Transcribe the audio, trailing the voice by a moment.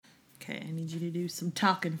Okay, I need you to do some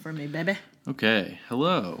talking for me, baby. Okay,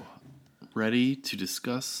 hello. Ready to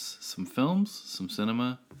discuss some films, some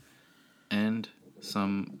cinema, and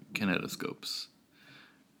some kinetoscopes.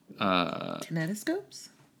 Kinetoscopes?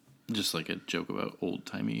 Just like a joke about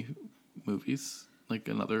old-timey movies. Like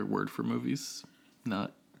another word for movies.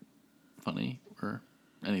 Not funny or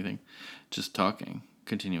anything. Just talking,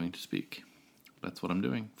 continuing to speak. That's what I'm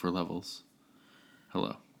doing for levels.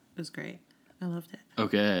 Hello. It was great. I loved it.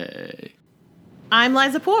 Okay. I'm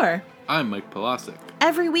Liza Poor. I'm Mike Polasic.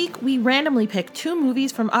 Every week, we randomly pick 2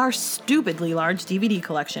 movies from our stupidly large DVD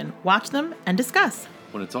collection, watch them, and discuss.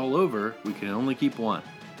 When it's all over, we can only keep one.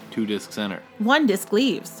 2 discs enter. 1 disc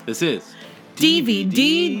leaves. This is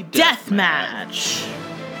DVD Deathmatch.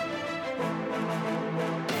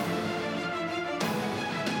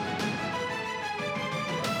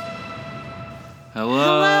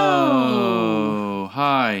 Hello.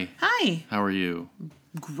 Hi. Hi. How are you?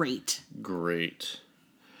 Great. Great.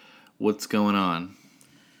 What's going on?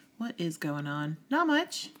 What is going on? Not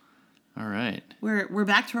much. All right. We're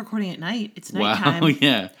back to recording at night. It's Wow.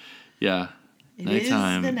 nighttime. Yeah. It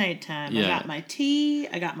Nighttime. is the nighttime. Yeah. I got my tea.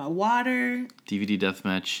 I got my water. DVD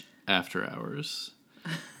Deathmatch after hours.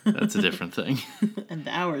 That's a different thing. And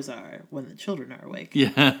the hours are when the children are awake.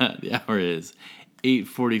 Yeah. The hour is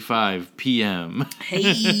 8:45 p.m. Hey.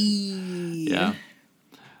 Yeah.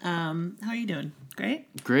 How are you doing?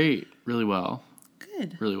 Great? Great. Really well.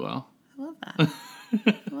 Good. Really well. I love that.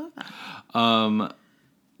 I love that.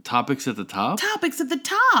 Topics at the top. Topics at the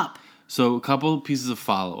top. So a couple pieces of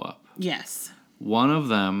follow-up. Yes. One of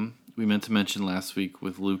them we meant to mention last week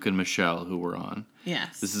with Luke and Michelle, who were on.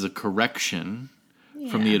 Yes. This is a correction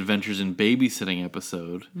from the Adventures in Babysitting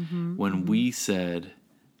episode when we said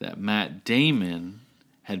that Matt Damon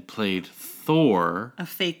had played Thor. A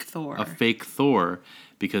fake Thor. A fake Thor,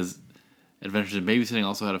 because Adventures in Babysitting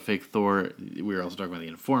also had a fake Thor. We were also talking about The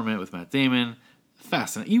Informant with Matt Damon.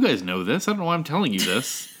 Fascinating. You guys know this. I don't know why I'm telling you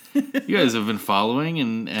this. You guys have been following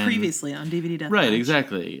and Previously on DVD Deathmatch. Right,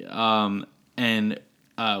 exactly. And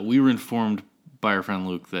we were informed by our friend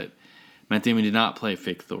Luke that Matt Damon did not play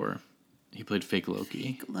fake Thor. He played fake Loki.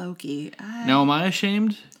 Fake Loki. Now, am I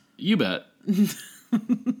ashamed? You bet.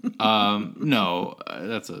 No,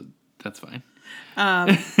 that's fine.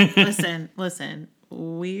 Listen.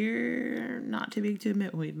 We're not too big to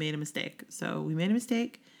admit we made a mistake. So we made a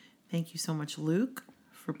mistake. Thank you so much, Luke,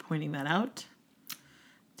 for pointing that out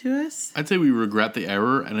to us. I'd say we regret the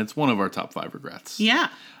error, and it's one of our top 5 regrets. Yeah.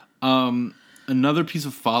 Another piece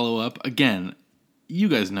of follow-up. Again, you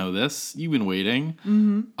guys know this. You've been waiting.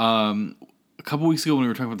 Mm-hmm. A couple weeks ago when we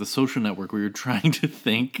were talking about The Social Network, we were trying to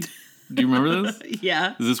think. Do you remember this?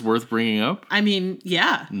 Yeah. Is this worth bringing up? I mean,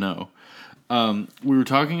 yeah. No. We were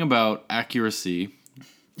talking about accuracy,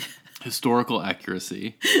 historical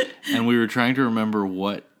accuracy, and we were trying to remember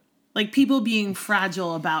what... Like people being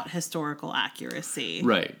fragile about historical accuracy.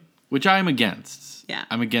 Right. Which I'm against. Yeah.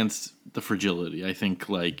 I'm against the fragility. I think,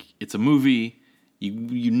 like, it's a movie.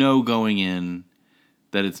 You know going in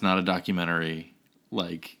that it's not a documentary.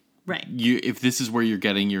 Like... Right. If this is where you're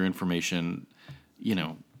getting your information, change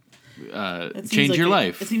like your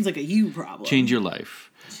life. It seems like a you problem. Change your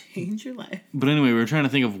life. Change your life. But anyway, we were trying to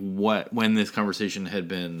think of when this conversation had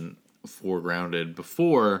been foregrounded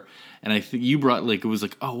before, and I think you brought, like, it was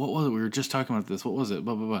like, oh, what was it? We were just talking about this. What was it?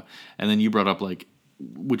 Blah, blah, blah. And then you brought up, like,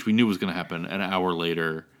 which we knew was going to happen an hour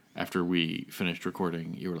later after we finished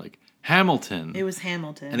recording. You were like, Hamilton. It was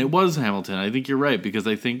Hamilton. And it was Hamilton. I think you're right, because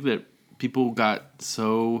I think that people got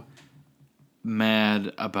so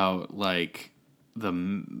mad about, like,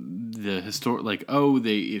 the historic, like, oh,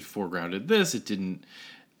 it foregrounded this, it didn't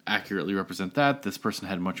accurately represent that, this person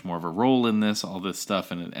had much more of a role in this, all this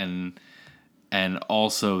stuff, and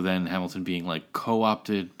also then Hamilton being, like,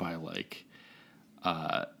 co-opted by, like,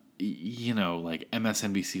 like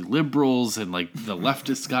MSNBC liberals, and, like, the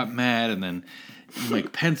leftists got mad, and then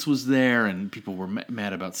Mike Pence was there, and people were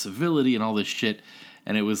mad about civility and all this shit,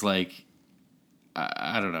 and it was like,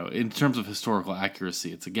 I don't know. In terms of historical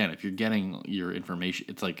accuracy, it's, again, if you're getting your information,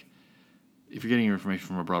 it's like if you're getting your information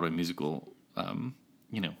from a Broadway musical,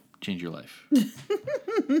 change your life,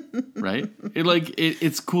 right?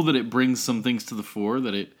 It's cool that it brings some things to the fore,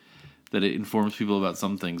 that it informs people about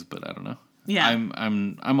some things, but I don't know. Yeah,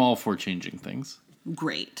 I'm all for changing things.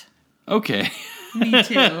 Great. Okay. Me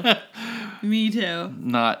too. Me too.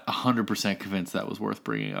 Not 100% convinced that was worth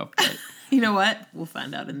bringing up. But. You know what? We'll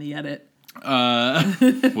find out in the edit.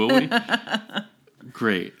 Will we?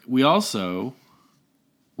 Great. We also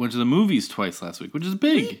went to the movies twice last week, which is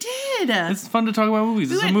big. We did. It's fun to talk about movies.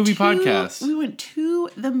 It's a movie podcast. We went to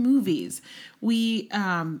the movies. We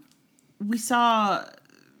saw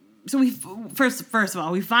so we first of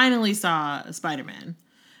all, we finally saw Spider-Man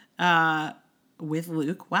with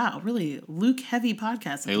Luke. Wow, really Luke heavy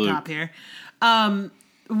podcast at the top here.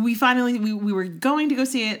 We finally we were going to go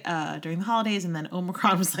see it during the holidays, and then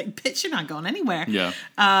Omicron was like, "Bitch, you're not going anywhere." Yeah.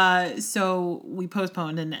 So we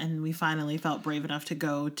postponed, and we finally felt brave enough to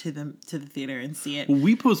go to the theater and see it. Well,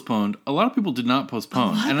 we postponed. A lot of people did not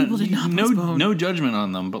postpone. A lot of people did not postpone. No judgment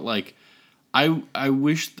on them, but like, I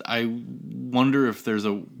wonder if there's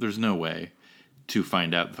no way to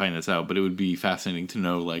find this out, but it would be fascinating to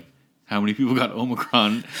know like how many people got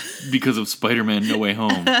Omicron because of Spider-Man No Way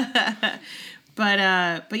Home.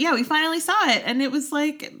 But yeah, we finally saw it, and it was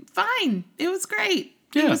like fine. It was great.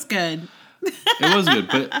 Yeah. It was good. It was good,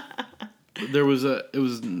 but it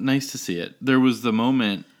was nice to see it. There's a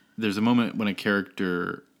moment when a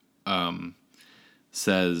character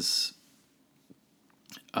says,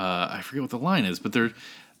 I forget what the line is, but there's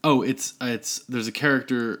a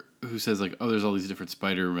character who says like, oh, there's all these different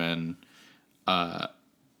Spider-Men.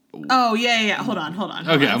 Oh yeah. Hold on.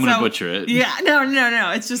 Okay, I'm gonna butcher it. Yeah,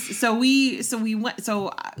 no. It's just so we went.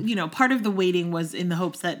 So part of the waiting was in the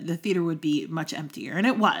hopes that the theater would be much emptier, and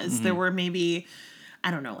it was. Mm-hmm. There were maybe,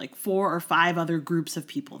 I don't know, like 4 or 5 other groups of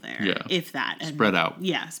people there, if that. And spread out.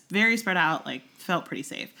 Yes, very spread out. Like felt pretty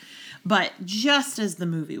safe. But just as the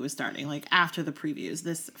movie was starting, like after the previews,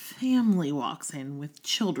 this family walks in with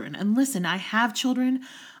children. And listen, I have children.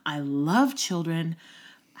 I love children.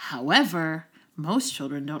 However, most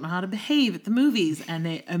children don't know how to behave at the movies, and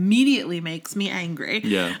it immediately makes me angry.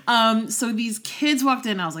 Yeah. So these kids walked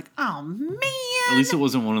in, and I was like, oh, man. At least it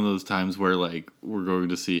wasn't one of those times where, like, we're going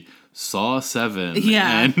to see Saw 7.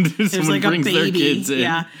 Yeah. And someone like brings a their baby. kids in.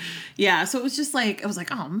 Yeah. Yeah. So it was just like, I was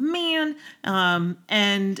like, oh, man.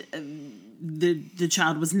 And the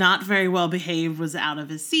child was not very well behaved, was out of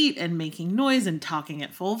his seat and making noise and talking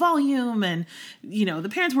at full volume, and the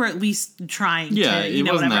parents were at least trying to it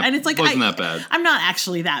wasn't whatever. That, and it's like wasn't that bad. I'm not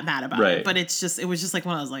actually that mad about right. it, but it was just like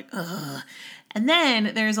when I was like, ugh. And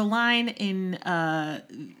then there's a line in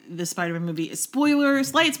the Spider-Man movie,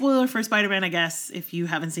 slight spoiler for Spider-Man, I guess, if you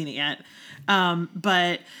haven't seen it yet,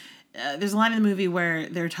 but there's a line in the movie where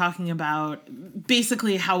they're talking about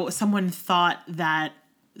basically how someone thought that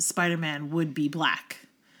Spider-Man would be black,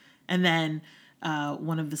 and then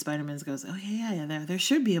one of the Spider-Mans goes, oh yeah, there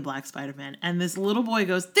should be a black Spider-Man, and this little boy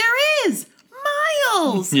goes, there is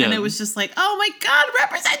Miles. And it was just like, oh my god,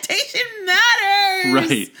 representation matters.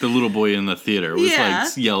 Right. The little boy in the theater was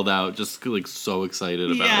like yelled out, just like so excited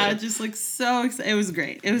about it. Yeah, just like so excited. It was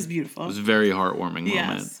great. It was beautiful. It was a very heartwarming moment.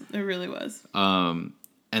 Yes, it really was.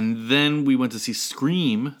 And then we went to see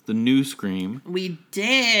Scream, the new Scream. We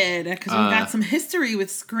did, because we've got some history with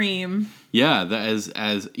Scream. Yeah, that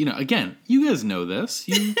as again, you guys know this.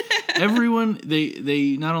 Everyone,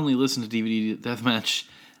 they not only listen to DVD Deathmatch,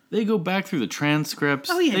 they go back through the transcripts.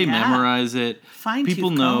 Oh, yeah. They memorize it.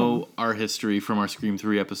 People know comb. our history from our Scream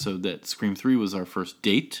 3 episode, that Scream 3 was our first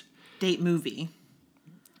date movie.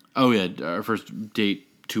 Oh, yeah, our first date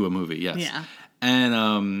to a movie, yes. Yeah.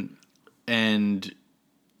 And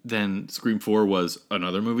then Scream 4 was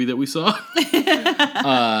another movie that we saw.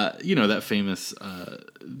 That famous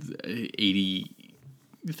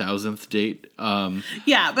 80,000th date.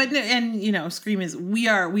 Yeah, but Scream is we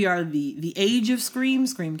are the age of Scream.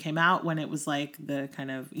 Scream came out when it was like the kind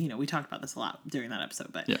of, we talked about this a lot during that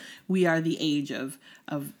episode, but we are the age of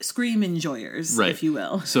Scream enjoyers, right, if you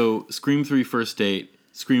will. So Scream 3 first date,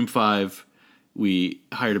 Scream 5 we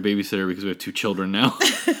hired a babysitter because we have 2 children now.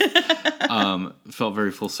 Felt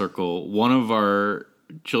very full circle. One of our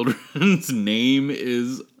children's name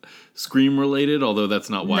is Scream related, although that's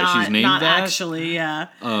not why she's named not that. Not actually, yeah.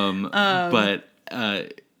 But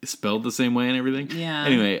spelled the same way and everything. Yeah.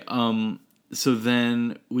 Anyway, so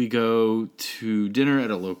then we go to dinner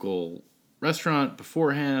at a local restaurant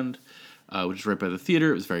beforehand, which is right by the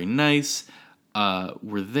theater. It was very nice.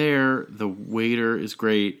 We're there. The waiter is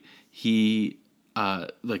great. He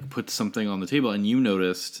puts something on the table, and you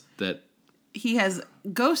noticed that he has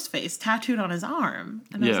Ghostface tattooed on his arm,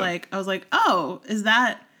 and I was like, oh, is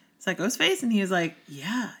that Ghostface? And he was like,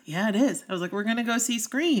 yeah, it is. I was like, we're gonna go see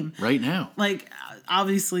Scream right now. Like,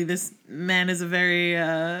 obviously, this man is a very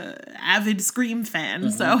avid Scream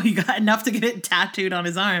fan, so he got enough to get it tattooed on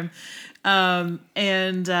his arm.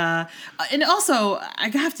 And also, I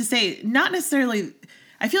have to say, not necessarily.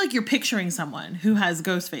 I feel like you're picturing someone who has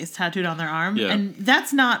Ghostface tattooed on their arm, and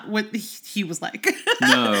that's not what he was like.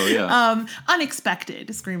 No, yeah.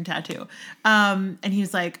 Unexpected Scream tattoo. And he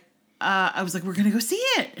was like, I was like, we're gonna go see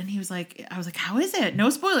it, and he was like, I was like, how is it?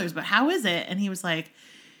 No spoilers, but how is it? And he was like,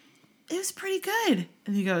 it was pretty good.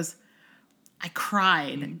 And he goes, I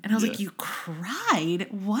cried. And I was like, Yeah. you cried?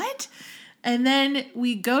 What? And then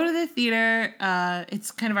we go to the theater.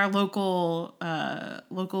 It's kind of our local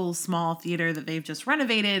small theater that they've just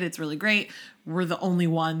renovated. It's really great. We're the only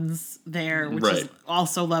ones there, which is Right.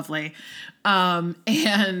 also lovely.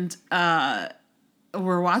 And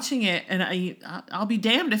we're watching it, and I'll be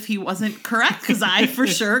damned if he wasn't correct, because I for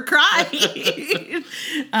sure cried.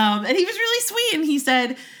 And he was really sweet, and he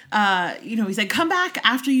said, he said, come back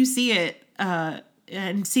after you see it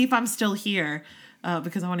and see if I'm still here,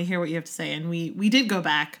 because I want to hear what you have to say. And we did go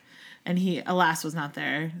back, and he, alas, was not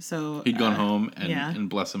there. So He'd gone home, and, yeah. and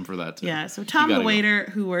bless him for that, too. Yeah, so Tom, You the gotta go. waiter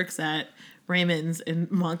who works at Raymond's in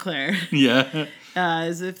Montclair, Yeah.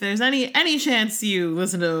 is if there's any chance you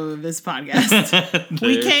listen to this podcast,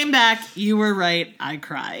 we came back. You were right. I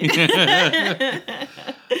cried.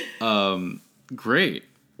 Great.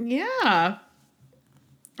 Yeah.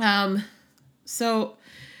 So,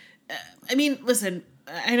 I mean, listen,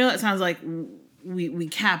 I know it sounds like we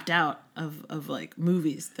capped out of like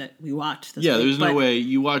movies that we watched this Yeah, week, there's no but way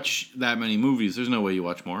you watch that many movies. There's no way you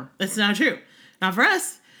watch more. that's not true. Not for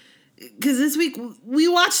us. Because this week we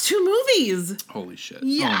watched 2 movies. Holy shit.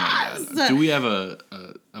 Yes! Oh my God. Do we have a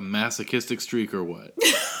masochistic streak or what?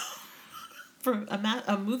 For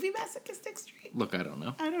a movie masochistic streak? Look, I don't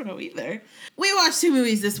know. I don't know either. We watched 2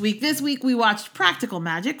 movies this week. This week we watched Practical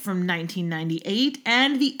Magic from 1998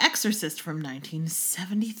 and The Exorcist from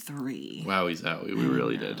 1973. Wowie zowie. We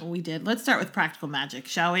really did. We did. Let's start with Practical Magic,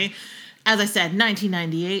 shall we? As I said,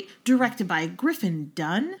 1998, directed by Griffin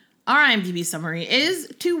Dunn. Our IMDb summary is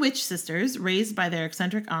 2 witch sisters raised by their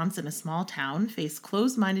eccentric aunts in a small town face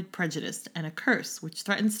closed-minded prejudice and a curse which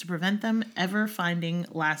threatens to prevent them ever finding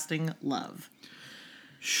lasting love.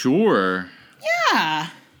 Sure. Yeah.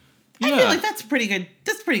 I Yeah. feel like that's pretty good.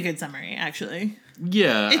 That's a pretty good summary, actually.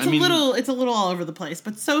 Yeah. It's a little all over the place,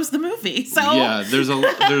 but so's the movie. So Yeah, there's a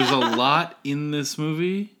lot in this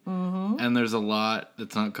movie, and there's a lot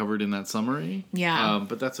that's not covered in that summary. Yeah.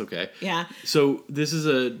 But that's okay. yeah. So this is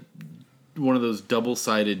one of those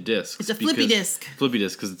double-sided discs. It's a flippy disc. Flippy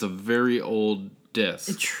disc, because it's a very old disc.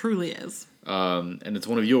 It truly is. And it's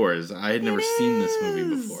one of yours. I had never seen this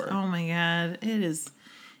movie before. Oh my god, it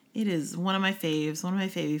is one of my faves. One of my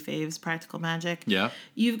faves. Practical Magic. Yeah.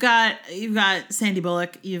 You've got Sandy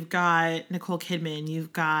Bullock. You've got Nicole Kidman.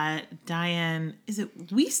 You've got Diane. Is it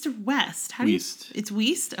Wiest or West? Wiest. It's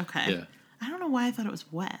Wiest. Okay. Yeah. I don't know why I thought it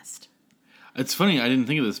was West. It's funny, I didn't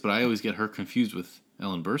think of this, but I always get her confused with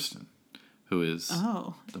Ellen Burstyn, who is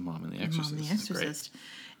the mom in The Exorcist. Mom, The It's great. Exorcist.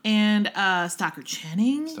 And Stockard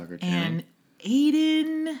Channing. And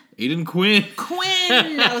Aidan Quinn.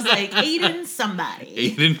 Quinn. I was like, Aiden somebody.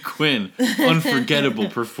 Aidan Quinn. Unforgettable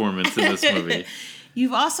performance in this movie.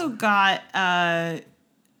 You've also got,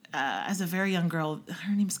 as a very young girl,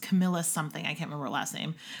 her name's Camilla something. I can't remember her last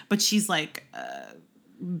name. But she's like,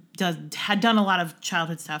 had done a lot of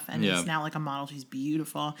childhood stuff and is now like a model. She's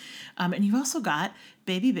beautiful. And you've also got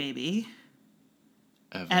Baby.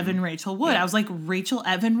 Evan Rachel Wood. Yeah. I was like, Rachel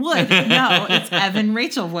Evan Wood. No, it's Evan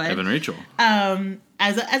Rachel Wood. Evan Rachel.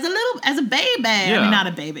 As a baby. I mean, not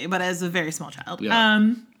a baby, but as a very small child.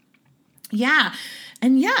 Yeah.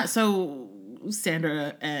 So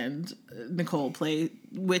Sandra and Nicole play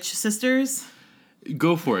witch sisters.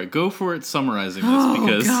 Go for it summarizing this,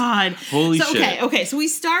 because God. Holy shit. Okay, so we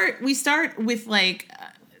start with like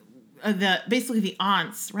basically the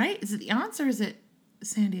aunts, right? Is it the aunts or is it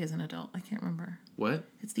Sandy as an adult? I can't remember. What?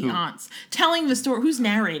 It's the aunts telling the story. Who's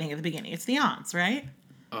narrating at the beginning? It's the aunts, right?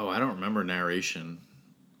 Oh, I don't remember narration.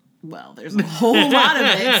 Well, there's a whole lot of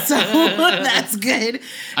it, so that's good.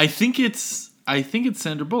 I think it's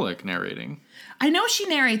Sandra Bullock narrating. I know she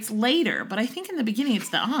narrates later, but I think in the beginning it's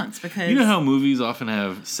the aunts, because You know how movies often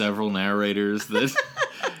have several narrators that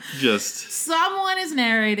just someone is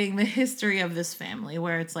narrating the history of this family,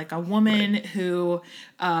 where it's like a woman who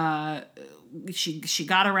she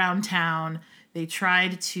got around town. They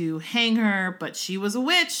tried to hang her, but she was a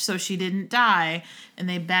witch, so she didn't die. And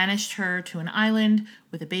they banished her to an island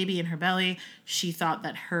with a baby in her belly. She thought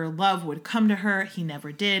that her love would come to her. He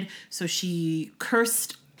never did. So she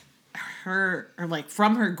cursed her, or like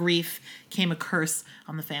from her grief came a curse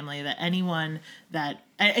on the family that any man that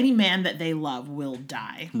they love will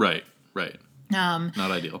die. Right. Not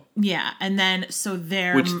ideal. Yeah. And then, so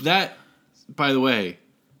they're... Which that, by the way,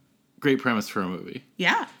 great premise for a movie.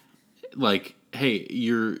 Yeah. Like, hey,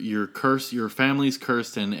 your family's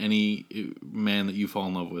cursed, and any man that you fall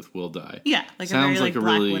in love with will die. Yeah, like Sounds a very like a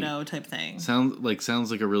Black really- Widow type thing.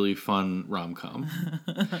 Sounds like a really fun rom-com.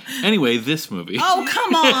 Anyway, this movie. Oh,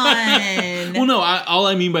 come on! Well, no, all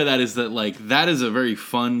I mean by that is that, like, that is a very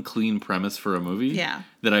fun, clean premise for a movie. Yeah.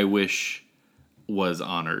 That I wish was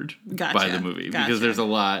honored Gotcha. by the movie because there's a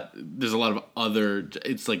lot of other.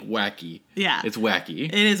 It's like wacky. Yeah, it's wacky.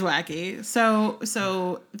 It is wacky. So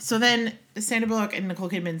then Sandra Bullock and Nicole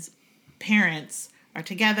Kidman's parents are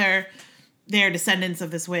together. They're descendants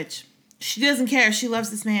of this witch. She doesn't care. She loves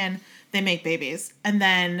this man. They make babies, and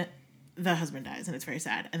then the husband dies, and it's very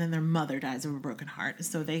sad. And then their mother dies of a broken heart,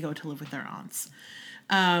 so they go to live with their aunts.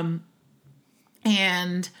 And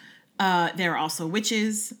they're also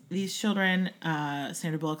witches, these children.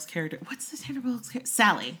 Sandra Bullock's character... What's the Sandra Bullock's character?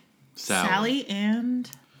 Sally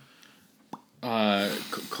and...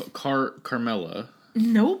 Carmela.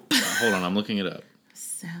 Nope. Hold on, I'm looking it up.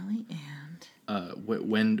 Sally and...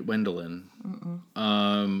 Wendelin.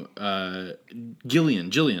 Jillian.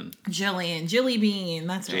 Jilly Bean.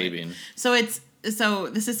 That's right. Bean. So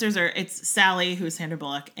the sisters it's Sally, who's Sandra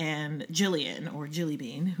Bullock, and Jillian, or Jilly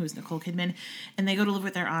Bean, who's Nicole Kidman, and they go to live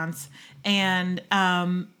with their aunts. And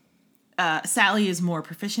Sally is more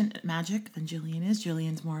proficient at magic than Jillian is.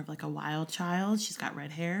 Jillian's more of like a wild child. She's got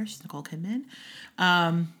red hair. She's Nicole Kidman.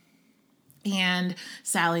 And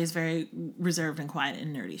Sally is very reserved and quiet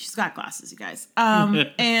and nerdy. She's got glasses, you guys.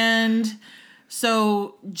 And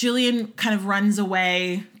so Jillian kind of runs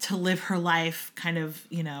away to live her life, kind of,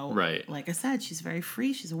 right. Like I said, she's very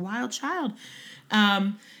free. She's a wild child.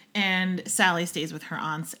 And Sally stays with her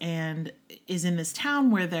aunts and is in this town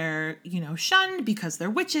where they're, shunned because they're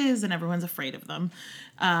witches and everyone's afraid of them.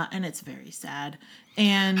 And it's very sad.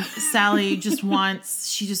 And Sally just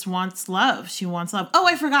wants love. She wants love. Oh,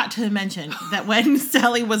 I forgot to mention that when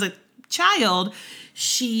Sally was a child,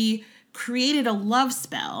 she created a love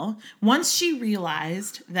spell. Once she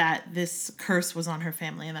realized that this curse was on her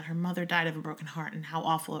family and that her mother died of a broken heart and how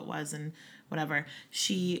awful it was and whatever,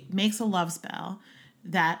 she makes a love spell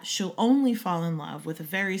that she'll only fall in love with a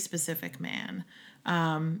very specific man.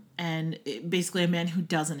 Basically a man who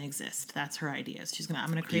doesn't exist. That's her idea.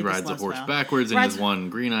 I'm going to create this love spell. He rides a horse backwards and he has one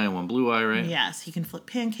green eye and one blue eye, right? Yes. He can flip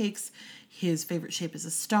pancakes. His favorite shape is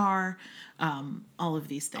a star. All of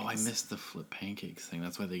these things. Oh, I missed the flip pancakes thing.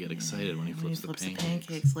 That's why they get excited when he flips the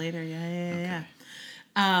pancakes later. Yeah.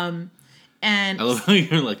 And I love how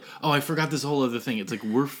you're like, oh, I forgot this whole other thing. It's like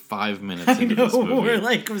we're 5 minutes into this movie. We're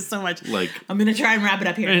like, so much. Like, I'm gonna try and wrap it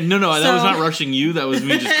up here. No, that was not rushing you. That was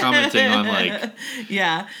me just commenting on like.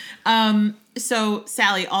 Yeah. So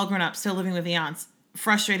Sally, all grown up, still living with the aunts,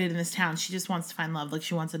 frustrated in this town. She just wants to find love. Like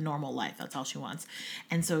she wants a normal life. That's all she wants.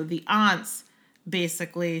 And so the aunts,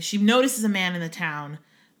 basically, she notices a man in the town,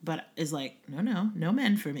 but is like, no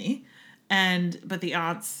men for me. But the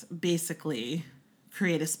aunts basically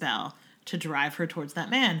create a spell to drive her towards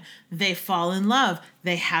that man. They fall in love.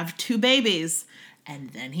 They have 2 babies.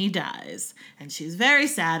 And then he dies. And she's very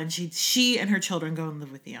sad. And she and her children go and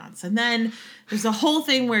live with the aunts. And then there's a whole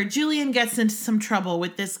thing where Jillian gets into some trouble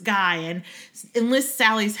with this guy and enlists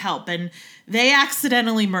Sally's help. And they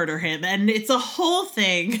accidentally murder him. And it's a whole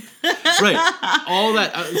thing. Right. All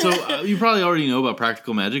that. So you probably already know about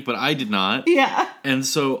practical magic, but I did not. Yeah. And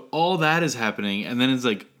so all that is happening. And then it's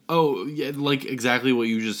like, oh, yeah, like exactly what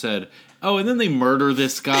you just said. Oh, and then they murder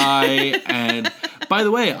this guy. And by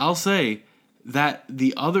the way, I'll say that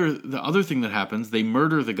the other thing that happens, they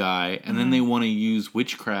murder the guy, and then they want to use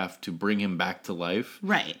witchcraft to bring him back to life.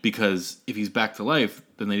 Right. Because if he's back to life,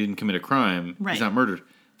 then they didn't commit a crime. Right. He's not murdered.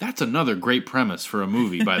 That's another great premise for a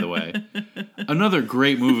movie, by the way. Another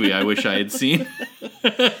great movie I wish I had seen.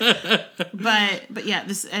 But yeah,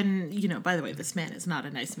 this, and by the way, this man is not a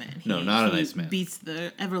nice man. Not a nice man. Beats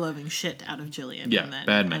the ever-loving shit out of Jillian. Yeah, and then,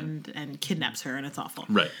 bad man. And kidnaps her, and it's awful.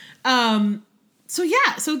 Right. So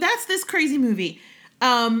that's this crazy movie.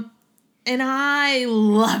 And I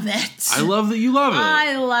love it. I love that you love it.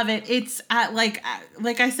 I love it. It's like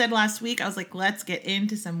I said last week, I was like, let's get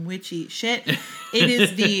into some witchy shit. It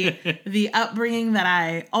is the upbringing that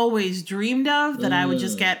I always dreamed of, that I would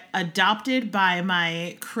just get adopted by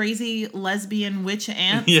my crazy lesbian witch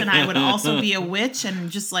aunts, and I would also be a witch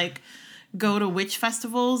and just like go to witch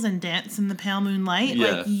festivals and dance in the pale moonlight.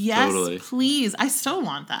 Yeah, like, yes, totally. Please. I still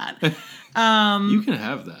want that. You can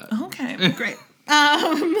have that. Okay, great.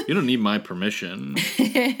 You don't need my permission.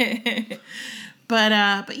 But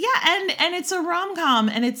yeah, and it's a rom-com,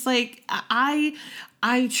 and it's like I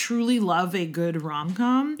truly love a good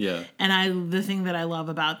rom-com. Yeah. And the thing that I love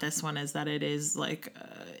about this one is that it is like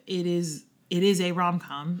it is a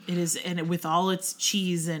rom-com. It is, and with all its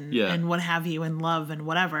cheese and what have you, and love and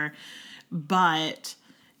whatever. But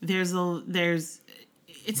there's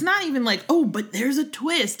it's not even like, oh, but there's a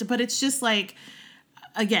twist, but it's just like,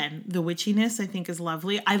 again, the witchiness I think is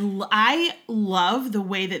lovely. I love the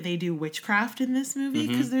way that they do witchcraft in this movie,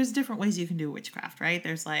 because there's different ways you can do witchcraft, right?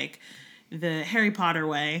 There's like, the Harry Potter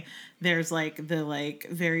way. There's like the like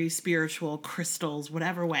very spiritual crystals,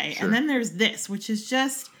 whatever way. Sure. And then there's this, which is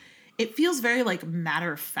just, it feels very like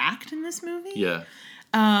matter of fact in this movie. Yeah.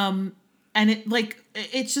 And it like,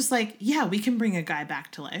 it's just like, yeah, we can bring a guy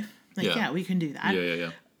back to life. Like, yeah, we can do that.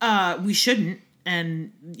 Yeah. We shouldn't.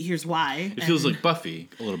 And here's why. It feels like Buffy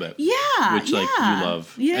a little bit. Yeah. Which like you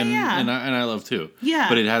love. Yeah. And I love too. Yeah.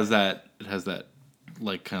 But it has that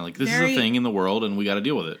like kind of like, this Very, is a thing in the world and we got to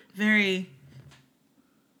deal with it. Very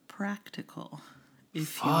practical.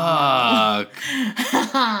 Fuck.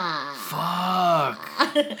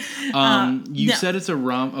 You said it's a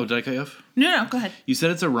rom. Oh, did I cut you off? No, go ahead. You said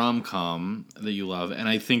it's a rom-com that you love, and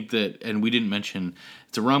I think that, and we didn't mention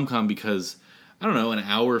it's a rom-com because I don't know, an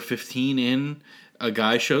hour 15 in, a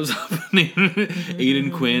guy shows up named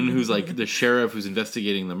Aidan Quinn, who's like the sheriff who's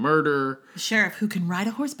investigating the murder. The sheriff who can ride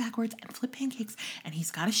a horse backwards and flip pancakes, and he's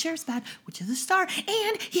got a sheriff's badge, which is a star,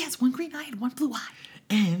 and he has one green eye and one blue eye,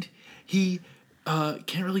 and he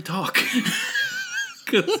can't really talk.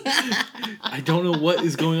 Because I don't know what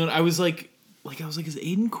is going on. I was like, is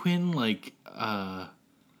Aidan Quinn like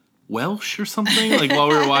Welsh or something? Like while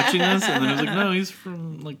we were watching this, and then I was like, no, he's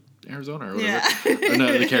from like Arizona or whatever. Yeah. Or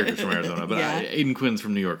no, the character's from Arizona, but Aidan Quinn's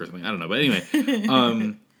from New York or something. I don't know, but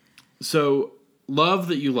anyway. So love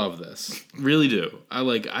that you love this, really do. I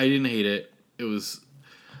didn't hate it. It was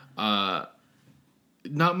not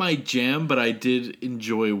my jam, but I did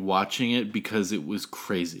enjoy watching it because it was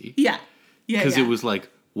crazy. Yeah. Because it was like,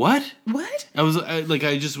 what? What?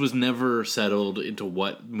 I just was never settled into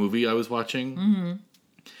what movie I was watching. Mm-hmm.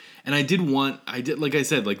 And like I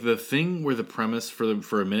said, like the thing where the premise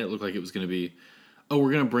for a minute looked like it was going to be, oh,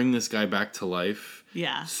 we're going to bring this guy back to life.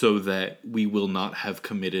 Yeah. So that we will not have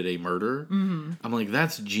committed a murder. Mm-hmm. I'm like,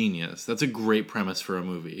 that's genius. That's a great premise for a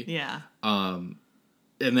movie. Yeah. And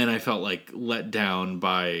then I felt like let down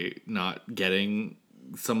by not getting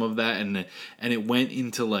some of that, and it went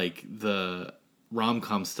into like the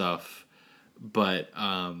rom-com stuff, but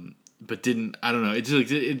didn't, I don't know, it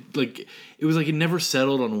just it was like it never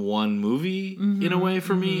settled on one movie in a way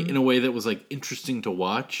for me, in a way that was like interesting to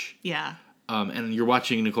watch. Yeah. And you're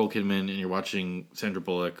watching Nicole Kidman and you're watching Sandra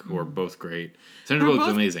Bullock, who are both great. Sandra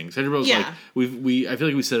Bullock's amazing. Sandra Bullock's like, I feel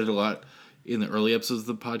like we said it a lot in the early episodes of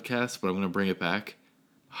the podcast, but I'm going to bring it back.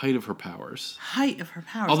 Height of her powers.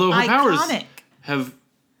 Although her powers have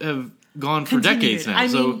gone for decades now.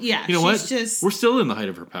 You know what? We're still in the height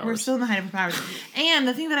of her powers. And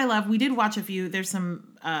the thing that I love, we did watch a few. There's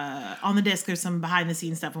some on the disc. There's some behind the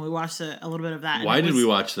scenes stuff, and we watched a little bit of that. Why did we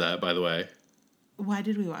watch that? By the way. Why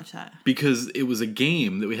did we watch that? Because it was a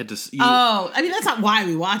game that we had to. I mean that's not why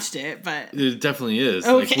we watched it, but it definitely is.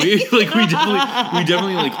 Okay. We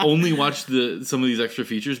definitely like only watched some of these extra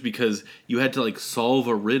features because you had to like solve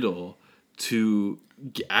a riddle to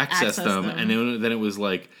access them, and then it was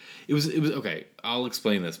like it was okay. I'll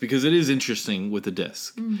explain this because it is interesting with the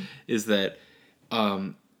disc. Is that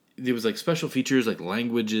there was like special features like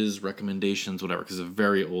languages, recommendations, whatever, because it's a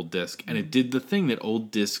very old disc. And it did the thing that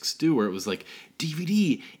old discs do where it was like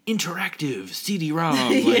DVD, interactive, CD-ROM.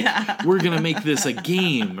 Like, we're going to make this a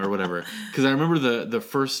game or whatever. Because I remember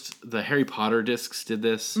the Harry Potter discs did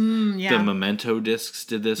this. The Memento discs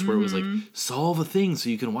did this where it was like, solve a thing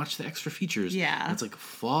so you can watch the extra features. Yeah. And it's like,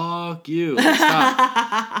 fuck you. Like,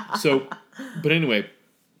 stop. But anyway,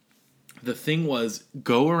 the thing was,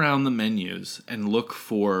 go around the menus and look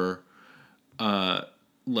for,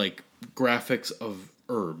 like, graphics of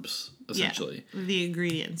herbs, essentially. Yeah, the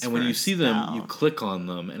ingredients. And when you see them, you click on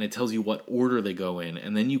them, and it tells you what order they go in.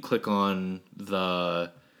 And then you click on I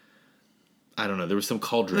don't know, there was some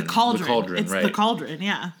cauldron. The cauldron. It's right? The cauldron,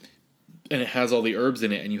 yeah. And it has all the herbs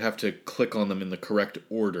in it, and you have to click on them in the correct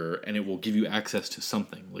order, and it will give you access to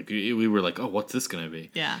something. Like, we were like, oh, what's this going to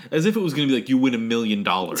be? Yeah. As if it was going to be like, you win $1 million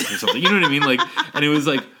or something. You know what I mean? Like, and it was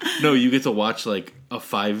like, no, you get to watch like a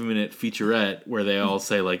 5-minute featurette where they all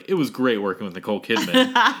say like, it was great working with Nicole Kidman.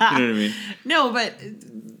 You know what I mean? No, but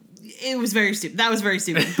it was very stupid. That was very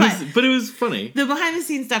stupid. But it was funny. The behind the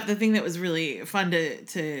scenes stuff, the thing that was really fun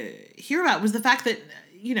to hear about was the fact that,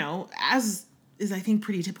 you know, as is I think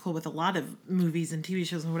pretty typical with a lot of movies and TV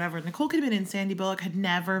shows and whatever, Nicole Kidman and Sandy Bullock had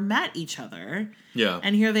never met each other. Yeah.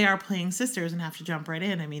 And here they are playing sisters and have to jump right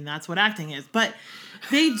in. I mean, that's what acting is. But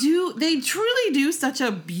they truly do such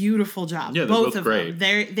a beautiful job. Yeah, they're both of great.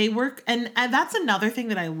 Them. They work, and that's another thing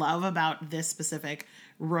that I love about this specific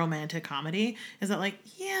romantic comedy is that like,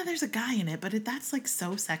 yeah, there's a guy in it, but that's like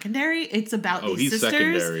so secondary. It's about these he's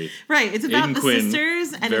sisters. Secondary. Right. It's about Aidan the Quinn,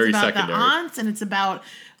 sisters and very it's about secondary. the aunts and it's about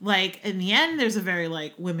like in the end there's a very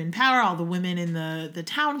like women power. All the women in the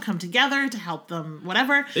town come together to help them,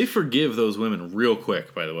 whatever. They forgive those women real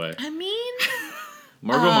quick, by the way. I mean,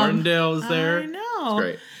 Margot Martindale is there. I know. It's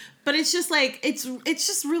great. But it's just like it's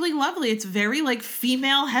just really lovely. It's very like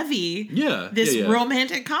female heavy. Yeah. This yeah.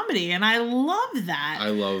 romantic comedy, and I love that. I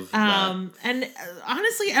love that. And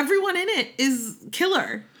honestly, everyone in it is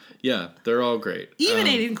killer. Yeah, they're all great. Even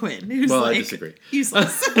Aidan Quinn, who's well, like I disagree.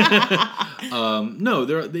 Useless. No,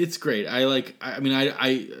 it's great. I mean,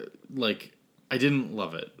 I didn't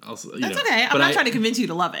love it. That's okay. I'm not trying to convince you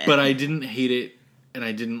to love it. But I didn't hate it, and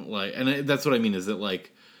I didn't that's what I mean is that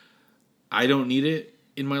like, I don't need it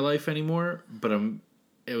in my life anymore, but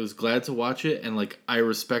I was glad to watch it, and like I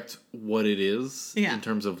respect what it is in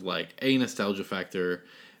terms of like A, nostalgia factor,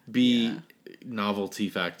 B, novelty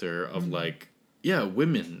factor of like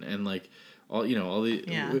women and like all the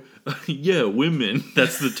women.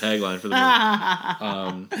 That's the tagline for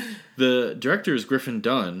the movie. The director is Griffin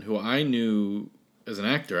Dunn, who I knew as an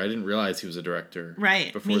actor. I didn't realize he was a director.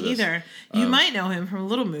 Right, before me this. either. You might know him from a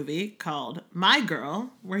little movie called My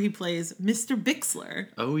Girl, where he plays Mr. Bixler.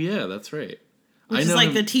 Oh yeah, that's right. Which is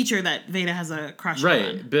like the teacher that Veda has a crush on.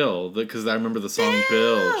 Right, Bill, because I remember the song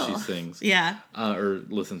Bill she sings. Yeah. Or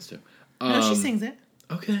listens to. No, she sings it.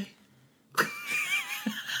 Okay.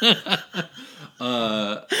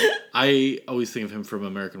 I always think of him from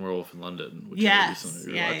American Werewolf in London, which I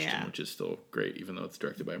recently rewatched, and which is still great, even though it's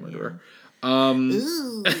directed by a murderer. I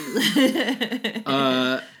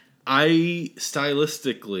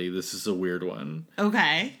stylistically, this is a weird one.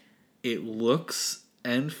 Okay. It looks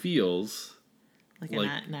and feels like a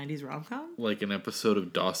 90s rom-com? Like an episode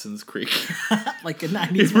of Dawson's Creek. Like a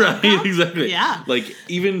 90s rom-com? Right, exactly. Yeah. Like,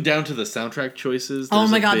 even down to the soundtrack choices. Oh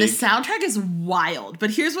my god, the soundtrack is wild.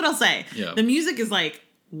 But here's what I'll say. Yeah. The music is like,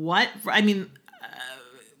 what? I mean,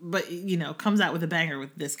 but, comes out with a banger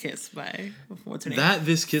with This Kiss by, what's her name?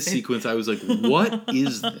 This Kiss sequence, I was like, what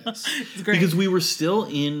is this? It's great. Because we were still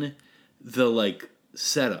in the, like,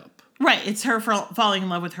 setup. Right, it's her falling in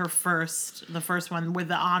love with the first one, where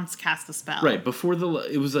the aunts cast a spell. Right, before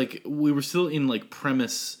it was like, we were still in, like,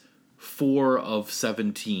 premise 4 of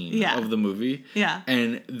 17 of the movie. Yeah.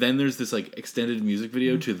 And then there's this, like, extended music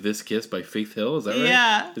video to This Kiss by Faith Hill, is that right?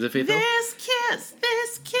 Yeah. Is it Faith Hill? This kiss.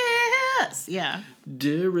 Yeah.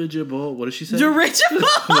 Dirigible. What does she say? Dirigible.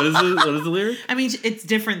 What is the lyric? I mean, it's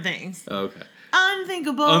different things. Oh, okay.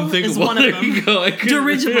 Unthinkable is one of them. There you go.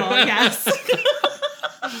 Dirigible, yes.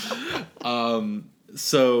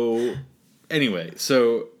 So anyway,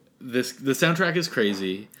 the soundtrack is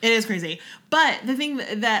crazy. It is crazy. But the thing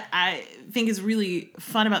that I think is really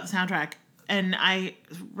fun about the soundtrack, and I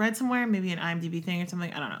read somewhere, maybe an IMDb thing or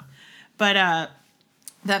something, I don't know. But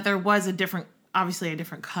that there was obviously a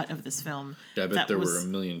different cut of this film. Yeah, I bet there were a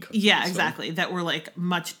million cuts. Yeah, exactly. Film. That were like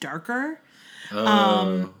much darker.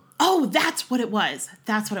 Oh, that's what it was.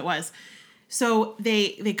 So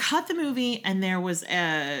they cut the movie, and there was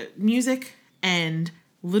music, and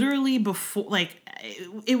literally before, like,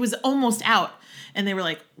 it was almost out, and they were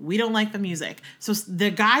like, we don't like the music. So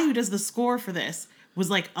the guy who does the score for this was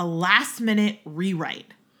like a last minute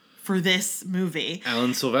rewrite for this movie.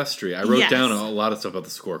 Alan Silvestri. I wrote down a lot of stuff about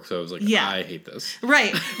the score because I was like, I hate this.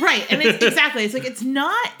 Right. And exactly. It's like, it's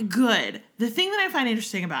not good. The thing that I find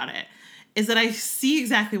interesting about it is that I see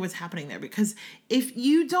exactly what's happening there, because if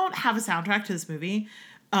you don't have a soundtrack to this movie,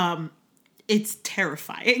 it's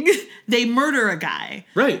terrifying. They murder a guy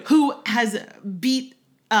who has beat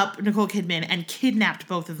up Nicole Kidman and kidnapped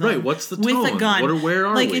both of them. Right, what's the with tone? A gun. Where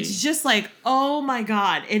are we? Like, it's just like, oh my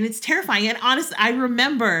god. And it's terrifying. And honestly, I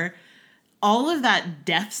remember all of that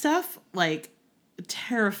death stuff, like,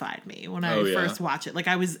 terrified me when I first watched it. Like,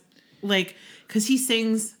 I was, like, because he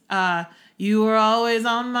sings, you were always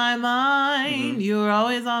on my mind. Mm-hmm. You were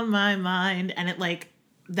always on my mind. And it, like,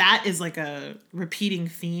 that is like a repeating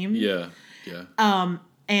theme. Yeah.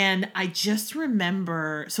 And I just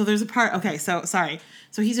remember, so there's a part, okay, so sorry.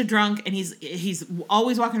 So he's a drunk, and he's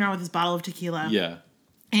always walking around with his bottle of tequila. Yeah.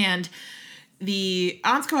 And the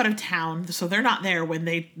aunts go out of town, so they're not there when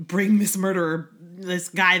they bring this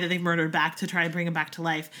guy that they've murdered back to try and bring him back to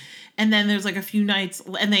life. And then there's like a few nights,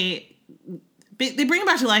 and they bring him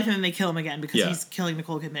back to life, and then they kill him again because he's killing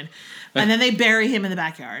Nicole Kidman. And then they bury him in the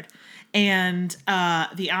backyard. And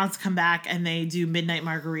the aunts come back, and they do midnight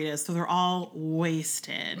margaritas, so they're all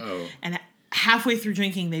wasted. Oh. And halfway through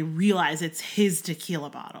drinking, they realize it's his tequila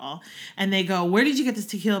bottle, and they go, "Where did you get this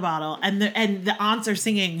tequila bottle?" And the aunts are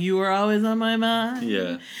singing, "You were always on my mind."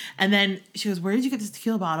 Yeah. And then she goes, "Where did you get this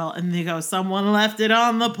tequila bottle?" And they go, "Someone left it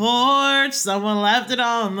on the porch. Someone left it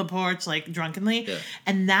on the porch," like drunkenly. Yeah.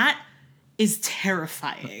 And that is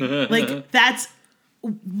terrifying. Like, that's.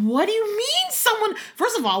 What do you mean someone...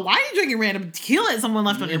 First of all, why are you drinking random tequila that someone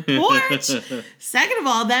left on your porch? Second of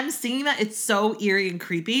all, them singing that, it's so eerie and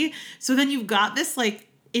creepy. So then you've got this, like,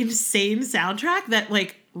 insane soundtrack that,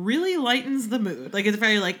 like, really lightens the mood. Like, it's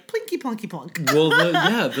very, like, plinky plunky plunk. Well,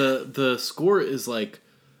 the score is, like...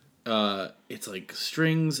 it's, like,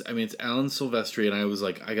 strings. I mean, it's Alan Silvestri, and I was,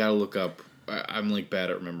 like, I gotta look up... I'm, like, bad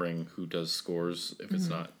at remembering who does scores if it's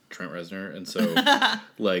not Trent Reznor. And so,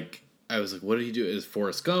 like... I was like, what did he do? Is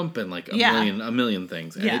Forrest Gump and like a million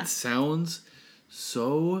things. And it sounds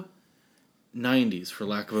so 90s, for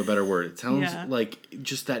lack of a better word. It sounds like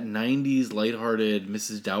just that 90s lighthearted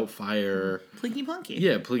Mrs. Doubtfire. Plinky plunky.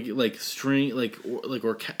 Yeah, like string,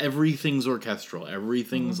 everything's orchestral.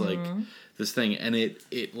 Everything's like this thing. And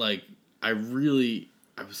it like, I would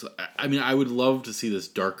love to see this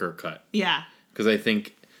darker cut. Yeah. Because I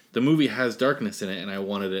think the movie has darkness in it and I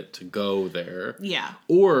wanted it to go there. Yeah.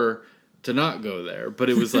 Or to not go there,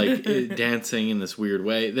 but it was like dancing in this weird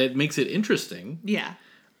way that makes it interesting. Yeah.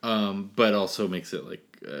 But also makes it like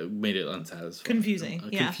made it unsatisfying.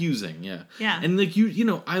 Confusing. Confusing, yeah. Yeah. And like you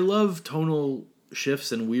know, I love tonal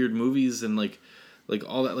shifts and weird movies and like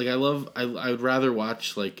all that. Like I would rather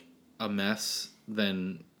watch like a mess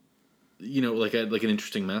than like an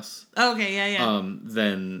interesting mess. Okay, yeah.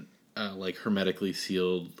 Than like hermetically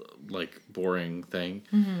sealed like boring thing.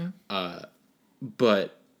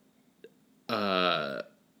 But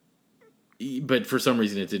for some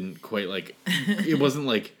reason it didn't quite like it wasn't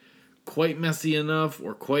like quite messy enough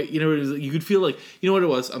or quite it was, you could feel like what it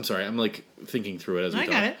was. I'm sorry, I'm like thinking through it as we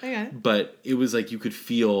talk. I got it. But it was like you could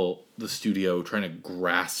feel the studio trying to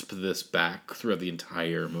grasp this back throughout the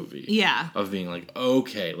entire movie. Yeah. Of being like,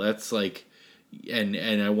 okay, let's like and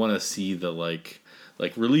I want to see the like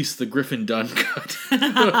release the Griffin Dunn cut.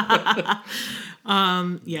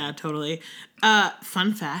 Yeah, totally.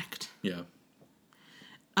 Fun fact. Yeah.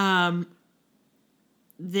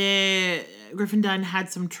 The Griffin Dunn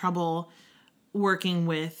had some trouble working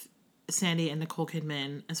with Sandy and Nicole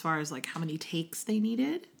Kidman as far as like how many takes they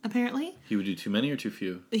needed. Apparently, he would do too many or too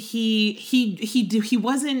few. He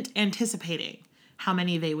wasn't anticipating how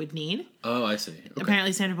many they would need. Oh, I see. Okay.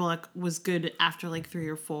 Apparently, Sandra Bullock was good after like 3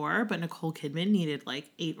 or 4, but Nicole Kidman needed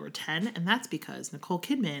like 8 or 10, and that's because Nicole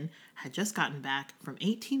Kidman had just gotten back from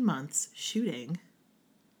 18 months shooting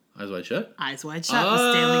Eyes Wide Shut? Eyes Wide Shut with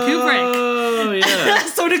Stanley Kubrick. Oh, yeah.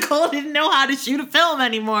 So Nicole didn't know how to shoot a film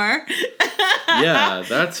anymore. Yeah,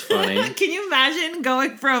 that's funny. Can you imagine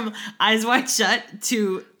going from Eyes Wide Shut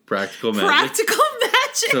to Practical Magic? Practical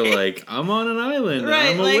Magic. So, like, I'm on an island. Right,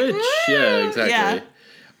 I'm a like, witch. woo! Yeah, exactly.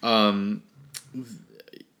 Yeah.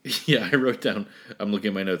 Yeah, I wrote down, I'm looking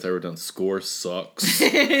at my notes, I wrote down, score sucks.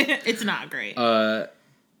 It's not great.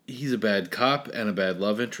 He's a bad cop and a bad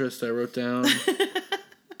love interest, I wrote down.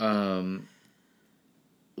 I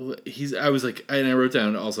was like, and I wrote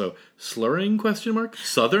down also slurring ?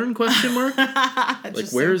 Southern ? Like,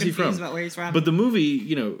 where is he from? About where he's from. But the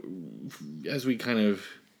movie, as we kind of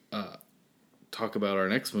talk about our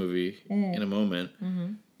next movie in a moment,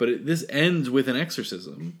 but this ends with an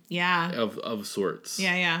exorcism. Yeah. Of sorts.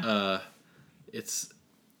 Yeah. It's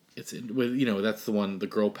with that's the one, the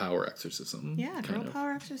girl power exorcism. Yeah, girl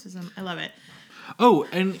power exorcism. I love it. Oh,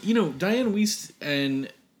 and Diane Wiest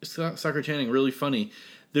and Stockard Channing, really funny.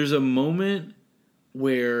 There's a moment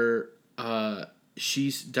where Diane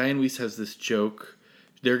Wiest has this joke.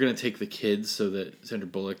 They're gonna take the kids so that Sandra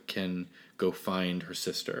Bullock can go find her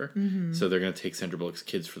sister. Mm-hmm. So they're gonna take Sandra Bullock's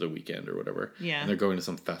kids for the weekend or whatever. Yeah. And they're going to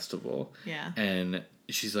some festival. Yeah. And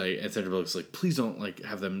she's like, and Sandra Bullock's like, please don't like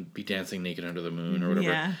have them be dancing naked under the moon or whatever.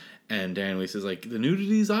 Yeah. And Diane Wiest is like, the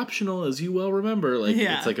nudity is optional, as you well remember. Like,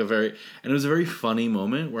 it's like and it was a very funny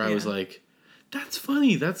moment where I was like, that's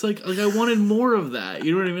funny. That's like I wanted more of that.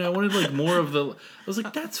 You know what I mean? I wanted like more of the. I was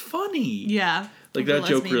like, that's funny. Yeah. Like that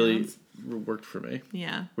joke really worked for me.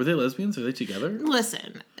 Yeah. Were they lesbians? Are they together?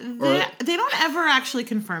 Listen, they don't ever actually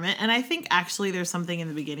confirm it, and I think actually there's something in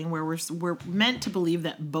the beginning where we're meant to believe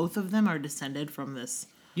that both of them are descended from this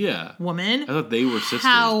woman. I thought they were sisters.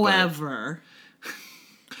 However,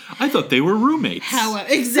 I thought they were roommates.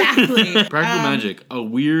 Exactly. Practical Magic, a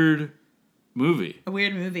weird movie. A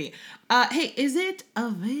weird movie. Hey, is it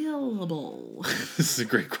available? This is a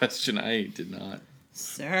great question. I did not.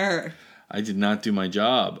 Sir. I did not do my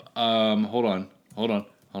job. Hold on.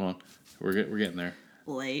 We're getting there.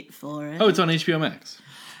 Wait for it. Oh, it's on HBO Max.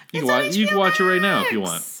 You can watch it right now if you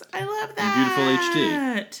want. I love In that. beautiful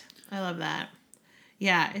HD. I love that.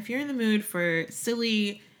 Yeah, if you're in the mood for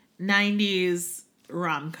silly 90s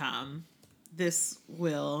rom-com, this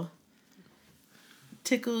will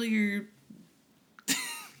tickle your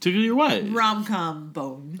Tickle your what? rom-com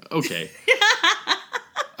bone. Okay.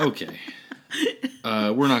 Okay.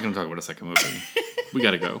 We're not going to talk about a second movie. We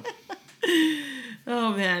got to go.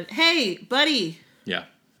 Oh, man. Hey, buddy. Yeah.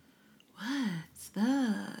 What's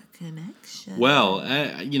the connection? Well,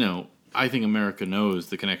 I think America knows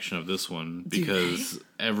the connection of this one because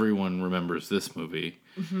everyone remembers this movie.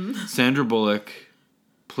 Mm-hmm. Sandra Bullock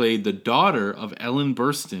played the daughter of Ellen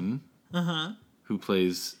Burstyn, who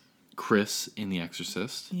plays Chris in The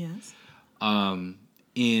Exorcist. Yes.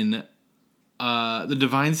 In The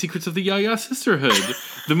Divine Secrets of the Yaya Sisterhood,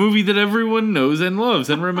 the movie that everyone knows and loves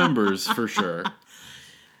and remembers for sure.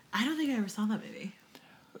 I don't think I ever saw that movie.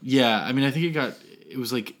 Yeah, I mean, I think it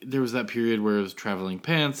was like, there was that period where it was Traveling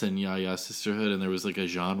Pants and Yaya Sisterhood, and there was like a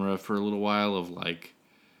genre for a little while of like...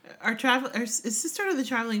 Is Sisterhood of the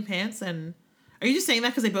Traveling Pants and... Are you just saying that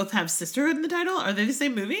because they both have Sisterhood in the title? Are they the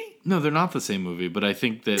same movie? No, they're not the same movie, but I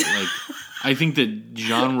think that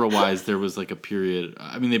genre-wise there was like a period...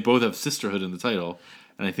 I mean, they both have Sisterhood in the title,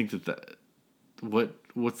 and I think that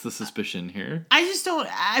what's the suspicion here? I just don't...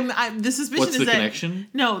 the suspicion What's is the that... connection?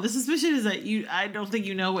 No, the suspicion is that I don't think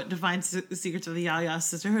you know what Divine Secrets of the Yaya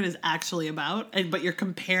Sisterhood is actually about, but you're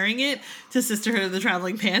comparing it to Sisterhood of the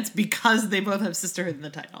Traveling Pants because they both have Sisterhood in the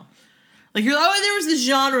title. Like, there was this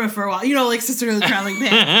genre for a while. You know, like Sisterhood of the Traveling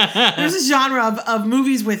Pants. There's a genre of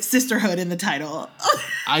movies with sisterhood in the title.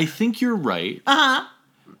 I think you're right. Uh-huh.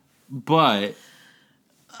 But...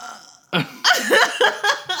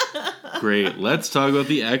 Great. Let's talk about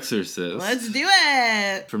The Exorcist. Let's do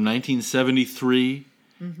it. From 1973,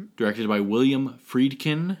 directed by William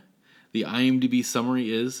Friedkin. The IMDb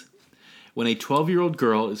summary is, when a 12-year-old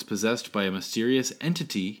girl is possessed by a mysterious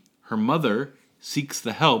entity, her mother seeks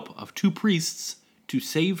the help of two priests to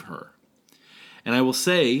save her. And I will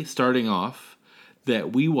say, starting off,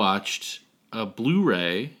 that we watched a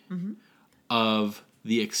Blu-ray of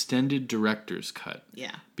the extended director's cut.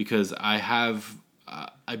 Yeah. Because I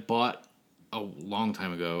bought a long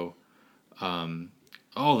time ago.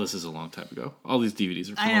 All this is a long time ago. All these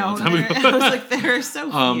DVDs are from a long time ago. I was like, there are so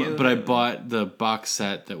few. But I bought the box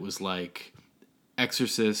set that was like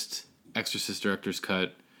Exorcist, Exorcist Director's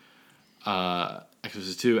Cut,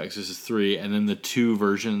 Exorcist 2, Exorcist 3, and then the two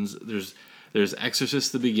versions. There's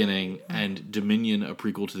Exorcist the Beginning and Dominion, a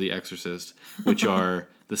prequel to The Exorcist, which are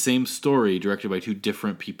the same story directed by two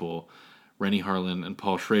different people, Rennie Harlin and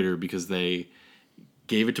Paul Schrader, because they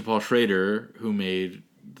gave it to Paul Schrader, who made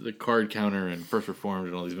The Card Counter and First Reformed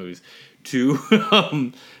and all these movies, to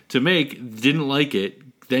make, didn't like it,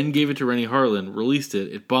 then gave it to Rennie Harlin, released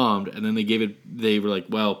it, it bombed, and then they were like,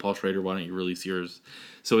 well, Paul Schrader, why don't you release yours?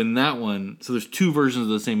 So in that one, so there's two versions of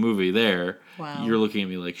the same movie there. Wow. You're looking at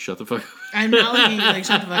me like, shut the fuck up. I'm not looking at you like,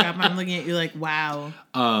 shut the fuck up. I'm looking at you like, wow.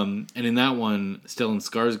 And in that one, Stellan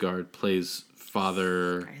Skarsgård plays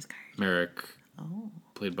Father Merrick,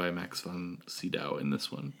 played by Max von Sydow in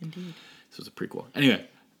this one. Indeed. So it's a prequel. Anyway,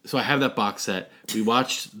 so I have that box set. We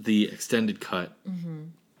watched the extended cut,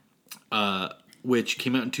 which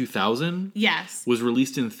came out in 2000. Yes. Was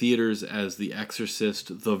released in theaters as The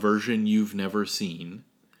Exorcist, the version you've never seen.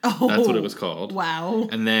 Oh. That's what it was called. Wow.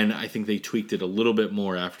 And then I think they tweaked it a little bit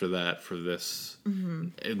more after that for this.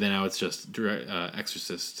 And then now it's just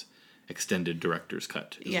Exorcist Extended Director's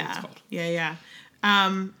Cut is what it's called. Yeah.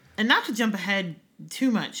 And not to jump ahead too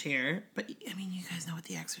much here, but I mean, you guys know what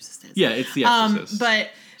The Exorcist is. Yeah, it's The Exorcist. But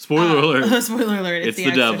spoiler alert. Spoiler alert. It's the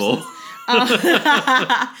devil.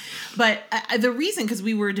 But the reason, because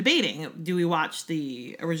we were debating, do we watch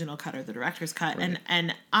the original cut or the director's cut? Right.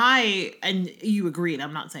 And you agreed.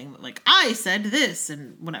 I'm not saying that, like, I said this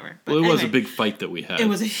and whatever. But Well, it was anyway, a big fight that we had. It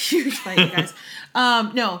was a huge fight, you guys.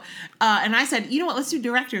 And I said, you know what? Let's do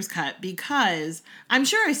director's cut, because I'm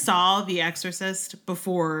sure I saw The Exorcist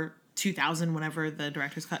before 2000, whenever the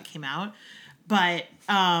director's cut came out. But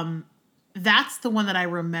that's the one that I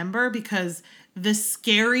remember, because the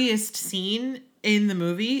scariest scene in the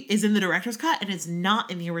movie is in the director's cut, and it's not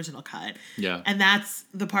in the original cut. Yeah. And that's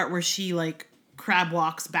the part where she, like, crab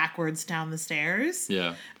walks backwards down the stairs.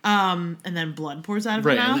 Yeah. And then blood pours out of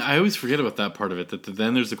her Right, mouth. and I always forget about that part of it, that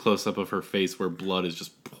then there's a close-up of her face where blood is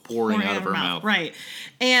just pouring out of her mouth. Right.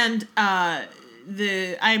 And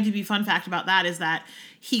the IMDb fun fact about that is that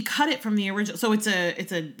he cut it from the original. So it's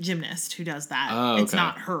a gymnast who does that. Oh, okay. It's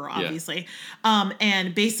not her, obviously. Yeah.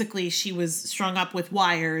 And basically she was strung up with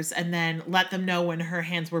wires and then let them know when her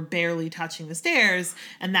hands were barely touching the stairs,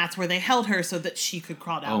 and that's where they held her so that she could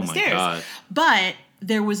crawl down the stairs. God. But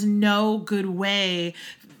there was no good way.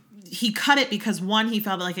 He cut it because, one, he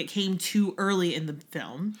felt like it came too early in the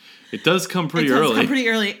film. It does come pretty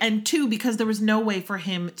early. And two, because there was no way for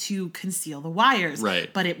him to conceal the wires. Right.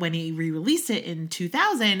 But when he re-released it in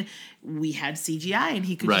 2000, we had CGI and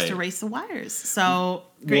he could just erase the wires. So,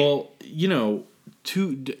 great. Well,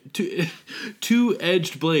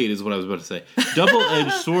 two-edged blade is what I was about to say.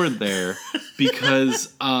 Double-edged sword there,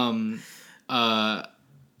 because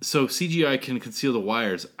so CGI can conceal the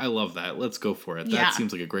wires. I love that. Let's go for it. That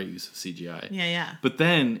seems like a great use of CGI. Yeah. But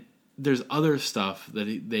then there's other stuff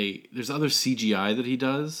that there's other CGI that he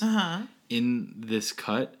does in this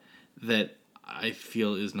cut that I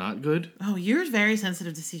feel is not good. Oh, you're very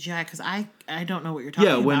sensitive to CGI because I don't know what you're talking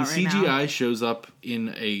about right now. Yeah, when CGI shows up in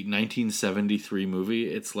a 1973 movie,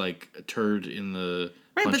 it's like a turd in the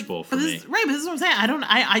punch bowl for me. But this is what I'm saying.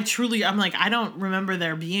 I don't remember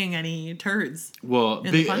there being any turds. Well,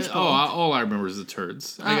 in the punch bowl. All I remember is the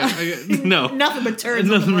turds. No. Nothing but turds.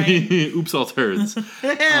 Oops, all turds.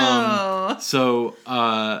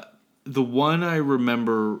 The one I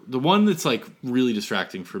remember, the one that's like really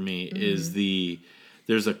distracting for me is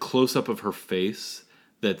there's a close up of her face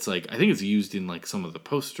that's like, I think it's used in like some of the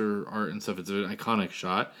poster art and stuff. It's an iconic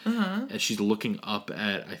shot. As she's looking up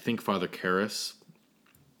at, I think, Father Karras.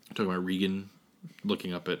 I'm talking about Regan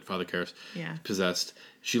looking up at Father Karras, possessed.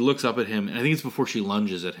 She looks up at him, and I think it's before she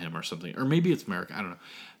lunges at him or something. Or maybe it's Merrick, I don't know.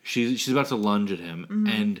 She's about to lunge at him,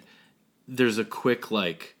 and there's a quick,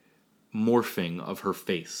 like, morphing of her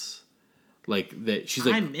face. Like, that she's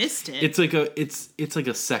like... I missed it. It's like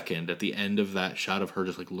a second at the end of that shot of her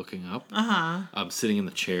just, like, looking up. Sitting in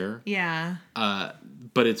the chair. Yeah.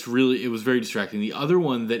 But it was very distracting. The other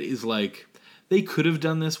one that is, like... They could have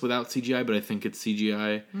done this without CGI, but I think it's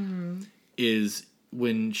CGI, is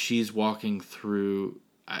when she's walking through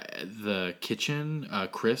the kitchen.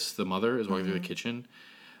 Chris, the mother, is walking through the kitchen,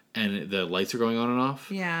 and the lights are going on and off.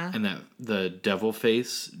 Yeah. And that the devil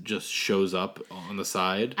face just shows up on the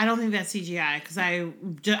side. I don't think that's CGI, because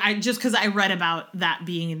I read about that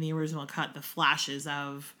being in the original cut, the flashes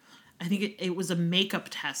of... I think it was a makeup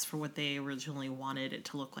test for what they originally wanted it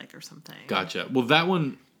to look like or something. Gotcha. Well, that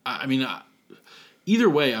one... I mean... Either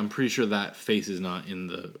way, I'm pretty sure that face is not in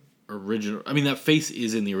the original. I mean, that face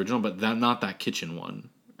is in the original, but not that kitchen one.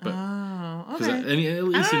 But, okay. At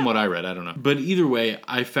least in what I read, I don't know. But either way,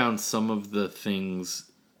 I found some of the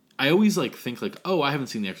things... I always think oh, I haven't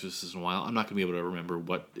seen The Exorcist in a while. I'm not going to be able to remember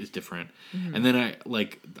what is different. And then I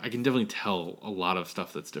can definitely tell a lot of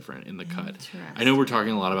stuff that's different in the cut. I know we're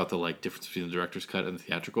talking a lot about the difference between the director's cut and the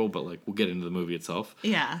theatrical, but we'll get into the movie itself.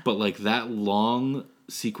 Yeah. But that long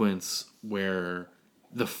sequence where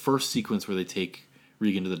the first sequence where they take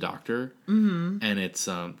Regan to the doctor, and it's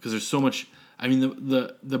because there's so much. I mean,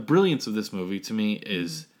 the brilliance of this movie to me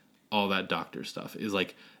is all that doctor stuff. Is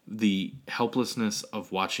the helplessness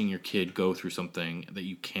of watching your kid go through something that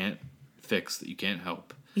you can't fix, that you can't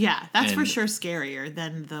help. Yeah, that's for sure scarier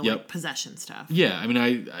than the possession stuff. Yeah, I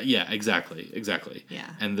mean, exactly. Yeah,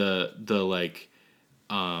 and the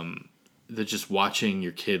just watching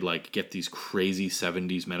your kid get these crazy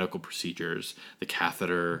 70s medical procedures, the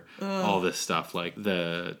catheter, all this stuff,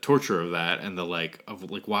 the torture of that, and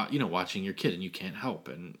watching your kid and you can't help,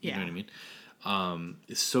 and you know what I mean,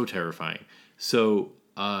 is so terrifying. So,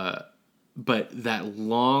 but that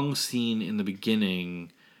long scene in the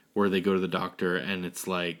beginning where they go to the doctor and it's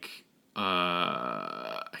I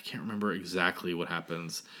can't remember exactly what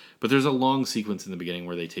happens, but there's a long sequence in the beginning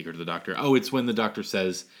where they take her to the doctor. Oh, it's when the doctor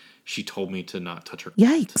says, "She told me to not touch her."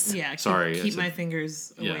 Yikes! Yeah, sorry. Keep my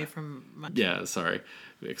fingers away from. Yeah, sorry.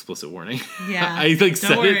 Explicit warning. Yeah, I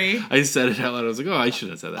don't worry. I said it out loud. I was like, "Oh, I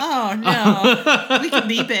shouldn't have said that." Oh no, we can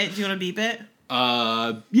beep it. Do you want to beep it?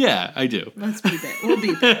 Yeah, I do. Let's beep it. We'll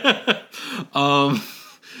beep it.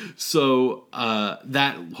 So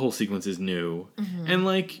that whole sequence is new and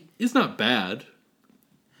it's not bad,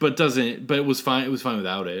 but it was fine. It was fine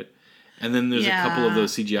without it. And then there's a couple of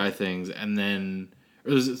those CGI things, and then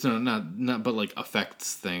but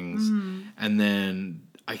effects things, and then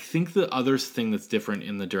I think the other thing that's different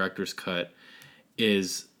in the director's cut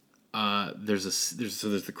is there's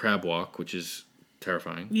the crab walk, which is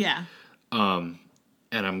terrifying. Yeah. And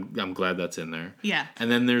I'm glad that's in there. Yeah.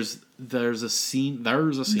 And then there's a scene.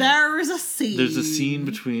 There's a scene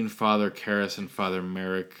between Father Karras and Father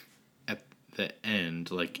Merrick at the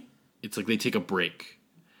end. It's like they take a break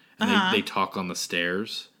and they talk on the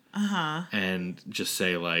stairs. and just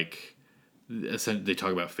say like, they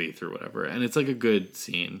talk about faith or whatever, and it's like a good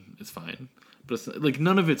scene. It's fine, but it's like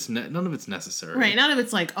none of it's necessary. Right. None of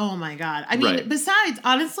it's like, oh my God. I mean, besides,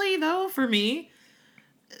 honestly though, for me,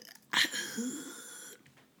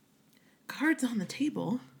 cards on the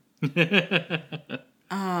table.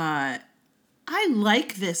 I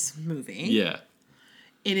like this movie. Yeah.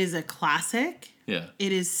 It is a classic. Yeah.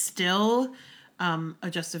 It is still,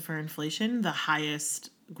 adjusted for inflation, the highest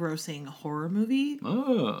grossing horror movie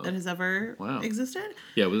that has ever existed.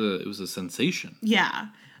 Yeah, it was a sensation. Yeah.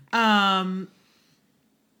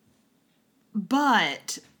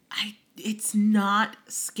 But it's not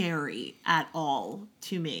scary at all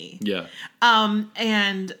to me. Yeah.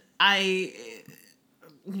 And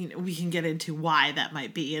we can get into why that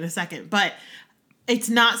might be in a second, but it's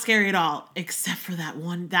not scary at all, except for that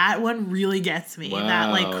one. That one really gets me. Wow.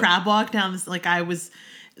 That like crab walk down this, like because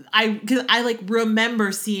I like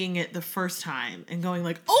remember seeing it the first time and going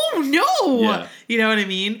like, oh no, yeah. You know what I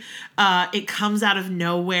mean? It comes out of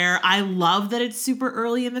nowhere. I love that it's super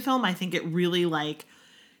early in the film. I think it really like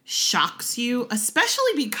shocks you,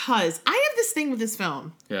 especially because I have this thing with this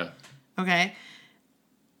film. Yeah. Okay.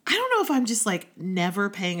 I don't know if I'm just like never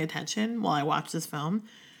paying attention while I watch this film.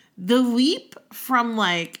 The leap from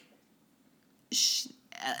like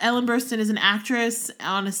Ellen Burstyn is an actress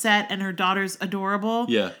on a set and her daughter's adorable.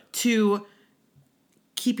 Yeah. To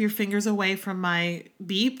keep your fingers away from my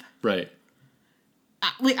beep. Right.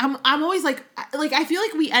 Like I'm always like I feel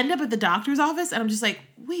like we end up at the doctor's office and I'm just like,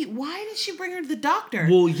 wait, why did she bring her to the doctor?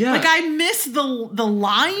 Well, yeah. Like I miss the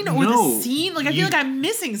line or the scene. Like I feel like I'm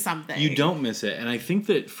missing something. You don't miss it. And I think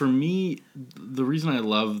that for me, the reason I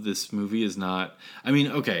love this movie is not, I mean,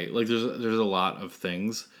 okay, like there's a lot of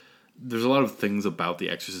things. There's a lot of things about The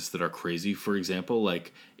Exorcist that are crazy. For example,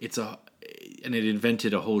 like and it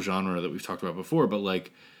invented a whole genre that we've talked about before, but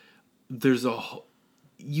like there's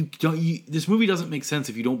this movie doesn't make sense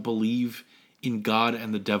if you don't believe in God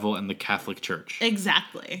and the devil and the Catholic Church.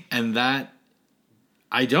 Exactly. And that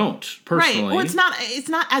I don't personally. Right. Or it's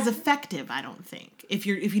not as effective, I don't think, if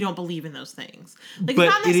you don't believe in those things. Like but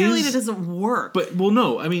it's not necessarily that it doesn't work. But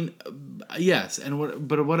no, I mean yes, and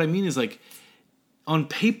what I mean is like on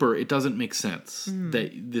paper it doesn't make sense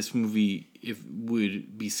that this movie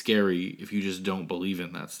would be scary if you just don't believe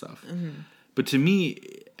in that stuff. Mm-hmm. But to me,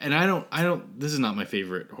 and I don't. This is not my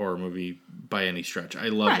favorite horror movie by any stretch. I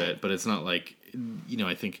love it, but it's not like,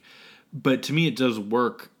 I think. But to me, it does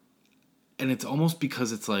work, and it's almost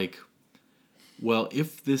because it's like, well,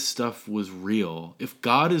 if this stuff was real, if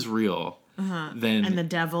God is real, then and the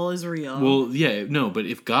devil is real. Well, yeah, no, but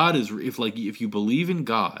if God is, if you believe in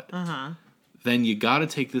God, then you got to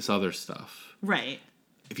take this other stuff. Right.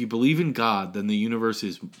 If you believe in God, then the universe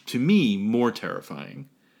is, to me, more terrifying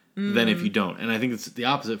than if you don't. And I think it's the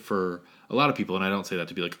opposite for a lot of people. And I don't say that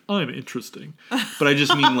to be like, I'm interesting, but I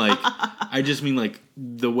just mean like,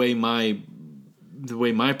 the way my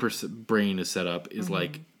brain is set up is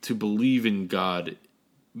like to believe in God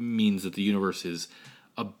means that the universe is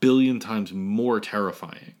 1 billion times more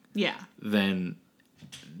terrifying. Yeah. Than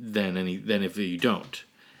if you don't.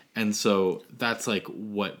 And so that's like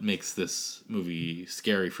what makes this movie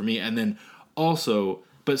scary for me. And then also,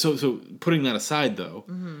 but so putting that aside though,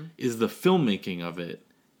 is the filmmaking of it,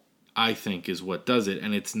 I think, is what does it.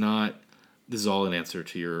 And it's not, this is all an answer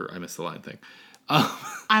to your I missed the line thing.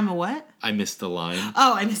 I'm a what? I missed the line.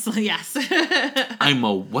 Oh, I missed the line, yes. I'm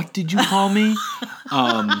a, what did you call me?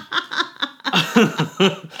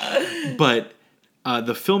 But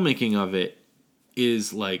the filmmaking of it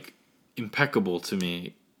is like impeccable to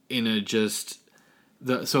me in a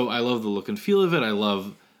so I love the look and feel of it. I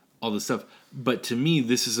love all this stuff. But to me,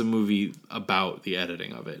 this is a movie about the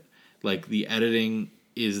editing of it. Like the editing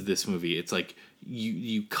is this movie. It's like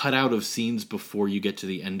you cut out of scenes before you get to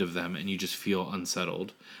the end of them and you just feel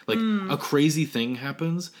unsettled. Like a crazy thing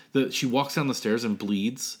happens. She walks down the stairs and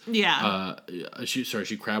bleeds. Yeah.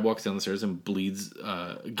 She crab walks down the stairs and bleeds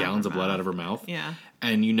gallons of blood out of her mouth. Yeah.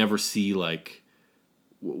 And you never see like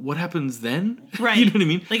what happens then? Right. You know what I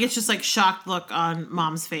mean? Like it's just like shocked look on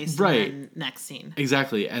mom's face. Right. And then next scene.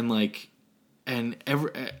 Exactly. And like,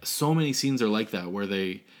 so many scenes are like that where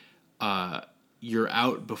they, you're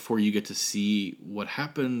out before you get to see what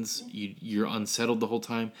happens. You're unsettled the whole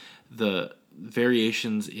time. The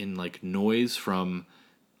variations in like noise from,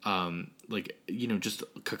 just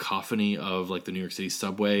cacophony of like the New York City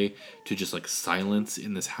subway to just like silence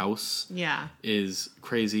in this house. Yeah. Is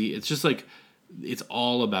crazy. It's just like, it's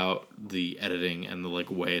all about the editing and the like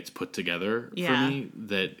way it's put together for me,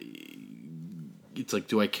 that it's like,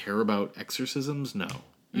 do I care about exorcisms? No.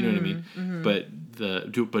 You know what I mean? Mm-hmm. But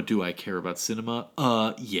do I care about cinema?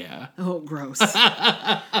 Yeah. Oh, gross.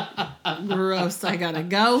 Gross. I gotta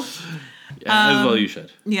go. Yeah, as well you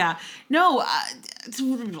should. Yeah. No.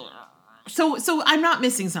 So I'm not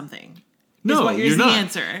missing something. No, you're not. The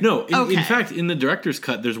answer. No, Okay. in fact, in the director's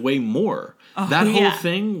cut, there's way more. Oh, that whole yeah.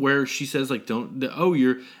 thing where she says like,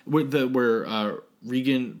 where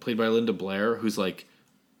Regan, played by Linda Blair, who's like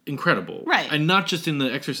incredible, right? And not just in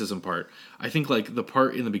the exorcism part. I think like the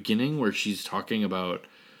part in the beginning where she's talking about,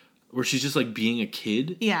 where she's just like being a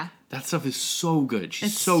kid. Yeah, that stuff is so good.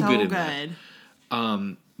 She's it's so good in good.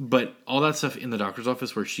 that. But all that stuff in the doctor's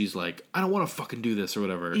office where she's like, I don't want to fucking do this or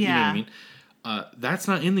whatever. Yeah. You know what I mean? That's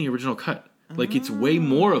not in the original cut. Like, it's way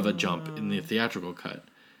more of a jump in the theatrical cut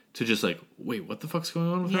to just like, wait, what the fuck's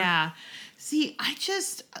going on with her? Yeah. See, I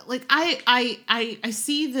just like I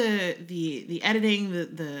see the editing,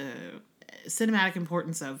 the cinematic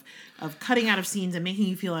importance of cutting out of scenes and making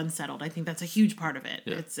you feel unsettled. I think that's a huge part of it.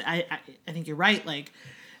 Yeah. It's I think you're right. Like,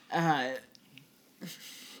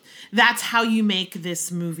 that's how you make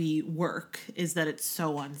this movie work, is that it's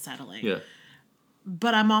so unsettling. Yeah.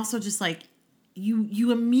 But I'm also just like,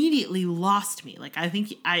 you immediately lost me. Like, I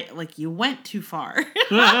think you went too far.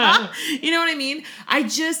 You know what I mean? I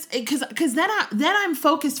just, because then I'm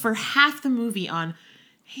focused for half the movie on,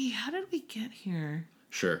 hey, how did we get here?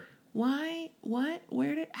 Sure. Why? What?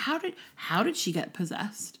 Where how did she get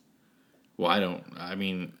possessed? Well, I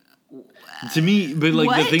mean, to me, but like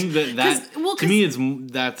What? the thing to me,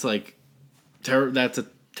 that's like, that's a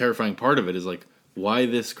terrifying part of it, is like, why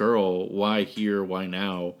this girl? Why here? Why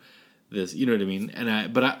now? This, you know what I mean? And I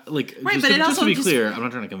like, right, just to be clear, I'm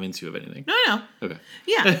not trying to convince you of anything. No. Okay.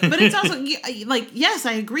 Yeah, but it's also like, yes,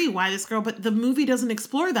 I agree. Why this girl? But the movie doesn't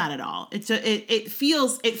explore that at all. It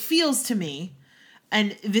feels to me,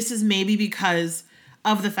 and this is maybe because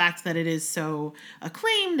of the fact that it is so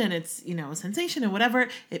acclaimed and it's, a sensation and whatever.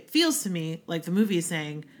 It feels to me like the movie is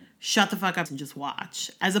saying, shut the fuck up and just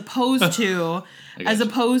watch, as opposed to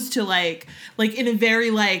like in a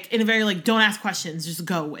very don't ask questions, just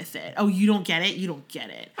go with it. Oh, you don't get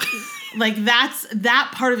it. Like,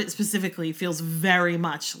 that part of it specifically feels very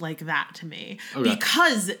much like that to me,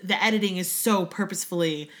 because the editing is so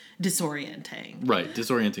purposefully disorienting. Right,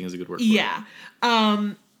 disorienting is a good word for yeah.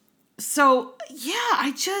 So yeah,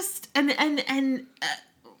 I just and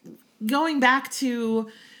going back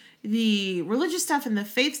to the religious stuff and the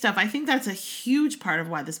faith stuff, I think that's a huge part of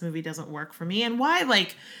why this movie doesn't work for me, and why,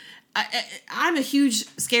 like, I'm a huge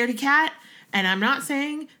scaredy cat, and I'm not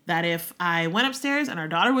saying that if I went upstairs and our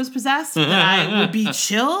daughter was possessed that I would be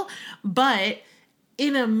chill, but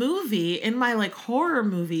in a movie, in my like horror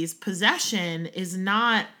movies, possession is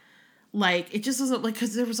not like, it just doesn't, like,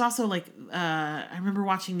 because there was also like I remember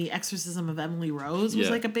watching The Exorcism of Emily Rose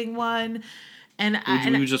was like a big one. And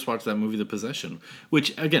we just watched that movie, The Possession,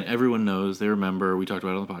 which, again, everyone knows, they remember, we talked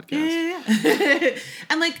about it on the podcast. Yeah.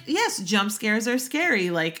 And, like, yes, jump scares are scary.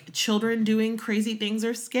 Like, children doing crazy things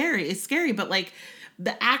are scary. It's scary, but, like,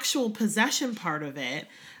 the actual possession part of it,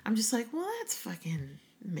 I'm just like, well, that's fucking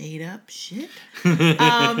made up shit.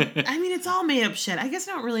 I mean, it's all made up shit. I guess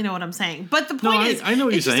I don't really know what I'm saying. But the point is, I know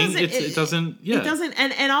what you're saying. It doesn't.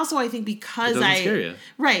 And also I think because scare you.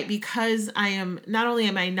 Right, because I am, not only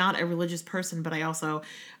am I not a religious person, but I also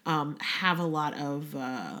have a lot of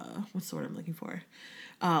what's the word I'm looking for?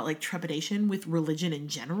 Like trepidation with religion in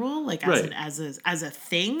general, like as a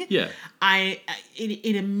thing. Yeah.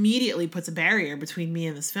 It immediately puts a barrier between me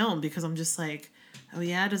and this film, because I'm just like, oh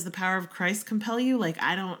yeah, does the power of Christ compel you? Like,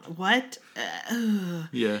 I don't, what?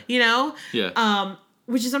 Yeah. Yeah.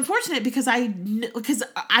 Which is unfortunate, because I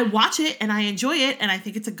watch it and I enjoy it and I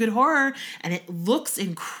think it's a good horror and it looks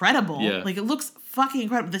incredible. Yeah. Like, it looks fucking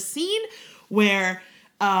incredible. The scene where,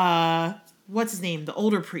 what's his name? The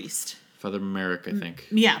older priest. Father Merrick, I think.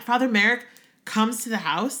 Yeah. Father Merrick comes to the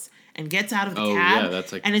house and gets out of the cab. Yeah,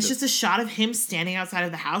 that's like, and it's just a shot of him standing outside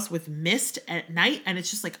of the house with mist at night, and it's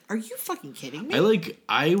just like, are you fucking kidding me?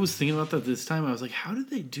 I was thinking about that this time. I was like, how did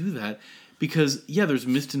they do that? Because there's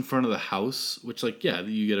mist in front of the house, which, like,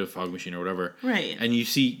 you get a fog machine or whatever, right? And you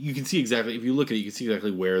can see exactly, if you look at it, you can see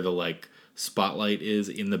exactly where the like spotlight is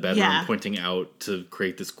in the bedroom, pointing out to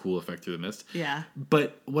create this cool effect through the mist. Yeah.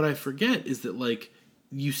 But what I forget is that, like,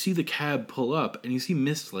 you see the cab pull up and you see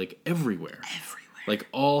mist like everywhere. Like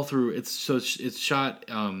all through, it's shot.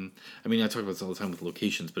 I mean, I talk about this all the time with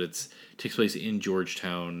locations, but it takes place in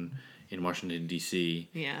Georgetown, in Washington D.C.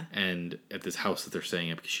 Yeah. And at this house that they're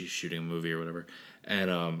staying at because she's shooting a movie or whatever.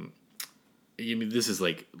 And I mean, this is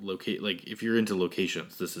like like if you're into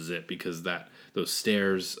locations, this is it, because those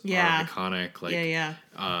stairs are iconic. Like,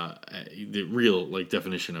 the real like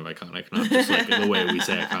definition of iconic, not just like the way we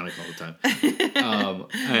say iconic all the time.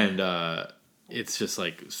 And it's just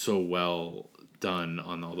like so well done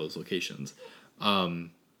on all those locations. I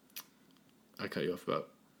cut you off about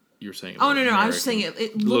you were saying. Oh no, I was just saying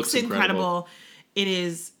it looks incredible. It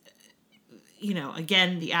is,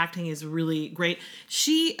 again, the acting is really great.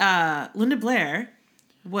 She, Linda Blair,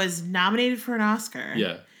 was nominated for an Oscar.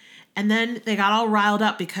 Yeah. And then they got all riled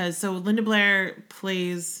up because Linda Blair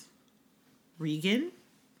plays Regan.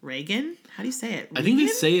 How do you say it? Regan? I think they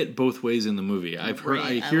say it both ways in the movie. I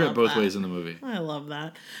hear it both ways in the movie. I love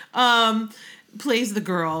that. Plays the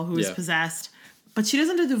girl who is possessed, but she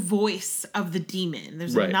doesn't do the voice of the demon.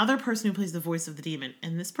 There's another person who plays the voice of the demon,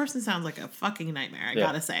 and this person sounds like a fucking nightmare. I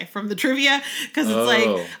gotta say, from the trivia, because it's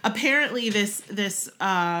like apparently this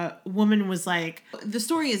woman was like, the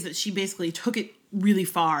story is that she basically took it really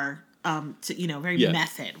far, to very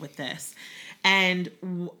method with this. And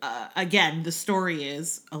again, the story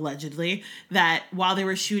is allegedly that while they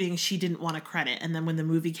were shooting, she didn't want a credit. And then when the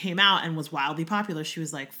movie came out and was wildly popular, she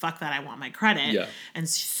was like, fuck that, I want my credit. Yeah. And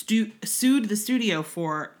sued the studio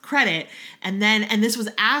for credit. And this was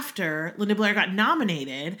after Linda Blair got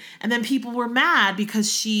nominated. And then people were mad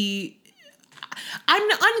because I'm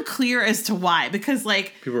unclear as to why, because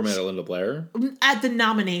people were mad at Linda Blair at the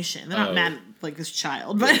nomination. They're not mad like this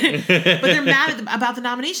child, but they're mad about the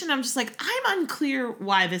nomination. I'm just like, I'm unclear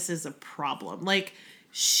why this is a problem. Like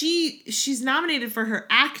she's nominated for her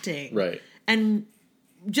acting, right? And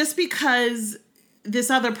just because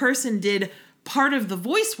this other person did part of the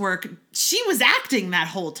voice work, she was acting that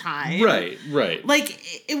whole time, right?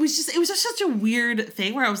 Like it was just such a weird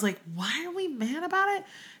thing where I was like, why are we mad about it?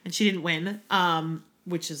 And she didn't win,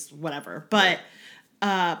 which is whatever. But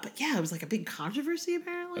yeah, it was like a big controversy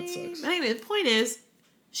apparently. That sucks. But anyway, the point is,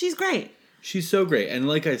 she's great. She's so great. And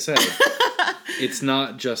like I said, it's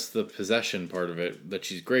not just the possession part of it that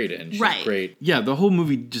she's great in. She's great. Yeah, the whole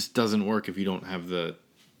movie just doesn't work if you don't have the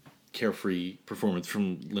carefree performance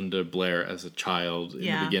from Linda Blair as a child in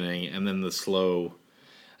the beginning, and then the slow...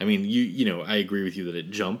 I mean, I agree with you that it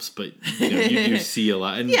jumps, but you do see a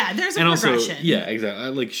lot. And, there's a progression. Also, yeah, exactly.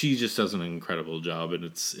 Like she just does an incredible job, and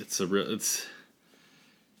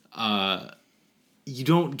you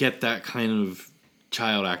don't get that kind of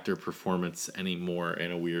child actor performance anymore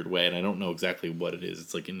in a weird way, and I don't know exactly what it is.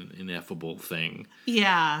 It's like an ineffable thing.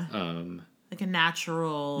 Yeah. Like a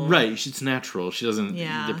natural. Right, it's natural. She doesn't.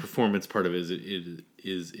 Yeah. The performance part of it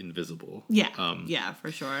is invisible. Yeah. Yeah,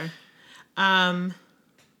 for sure.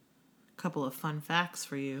 Couple of fun facts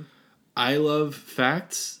for you. I love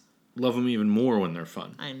facts. Love them even more when they're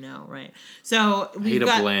fun. I know, right? So I hate a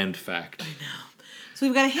bland fact. I know. So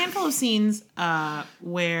we've got a handful of scenes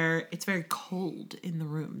where it's very cold in the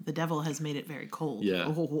room. The devil has made it very cold. Yeah.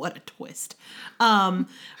 Oh, what a twist.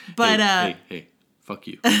 Hey, fuck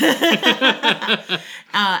you. And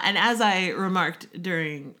as I remarked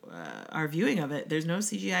during our viewing of it, there's no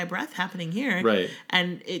CGI breath happening here. Right.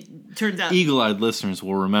 And it turns out... Eagle-eyed listeners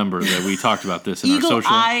will remember that we talked about this in our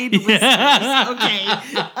social... Eagle-eyed listeners. Okay.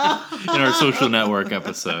 In our social network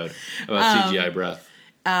episode about CGI breath.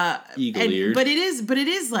 Eagle-eared. But it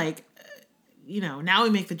is like, now we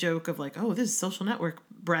make the joke of like, oh, this is social network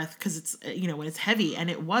breath because it's, when it's heavy, and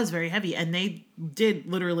it was very heavy, and they did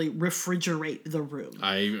literally refrigerate the room.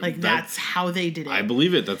 That's how they did it. I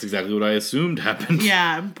believe it. That's exactly what I assumed happened.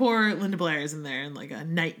 Yeah, poor Linda Blair is in there in like a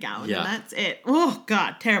nightgown, and that's it. Oh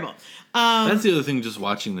God, terrible. That's the other thing. Just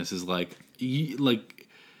watching this is like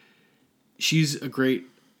she's a great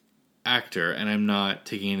actor, and I'm not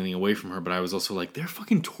taking anything away from her, but I was also like, they're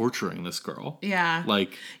fucking torturing this girl. Yeah.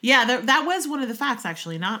 That was one of the facts,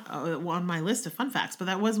 actually, not on my list of fun facts, but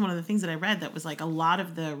that was one of the things that I read that was like a lot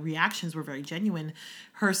of the reactions were very genuine.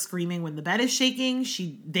 Her screaming when the bed is shaking,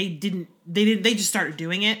 they just started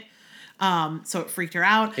doing it. So it freaked her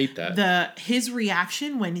out. Hate that. His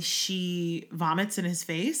reaction when she vomits in his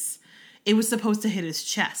face, it was supposed to hit his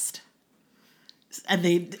chest. And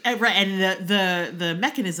the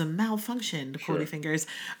mechanism malfunctioned, sure. Quotey fingers.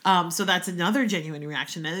 So that's another genuine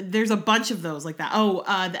reaction. And there's a bunch of those like that.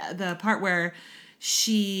 The part where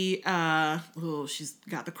she's got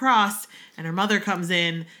the cross, and her mother comes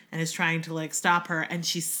in and is trying to like stop her, and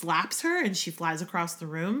she slaps her, and she flies across the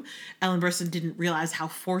room. Ellen Burstyn didn't realize how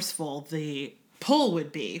forceful the pull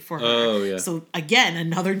would be for her. Oh, yeah. So again,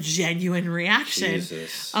 another genuine reaction.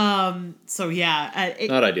 Jesus. So yeah.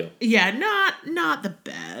 Not ideal. Yeah, not the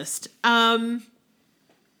best.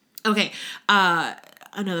 Okay.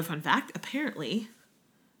 Another fun fact. Apparently,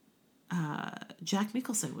 Jack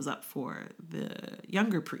Nicholson was up for the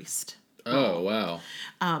younger priest. Oh, wow.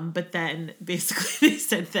 But then basically they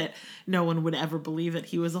said that no one would ever believe that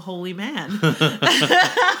he was a holy man.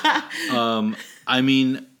 I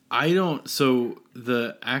mean... I don't. So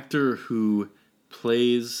the actor who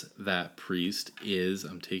plays that priest is,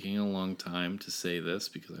 I'm taking a long time to say this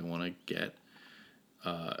because I want to get,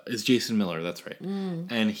 is Jason Miller. That's right.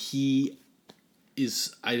 And he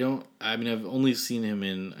is, I've only seen him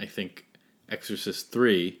in, I think, Exorcist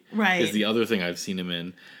 3 Right. is the other thing I've seen him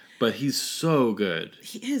in. But he's so good.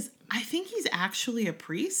 He is. I think he's actually a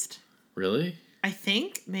priest. Really? I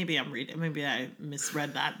think. Maybe I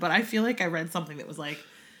misread that. But I feel like I read something that was like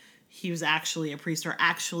he was actually a priest or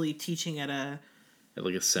actually teaching at a... At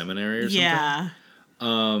like a seminary or something?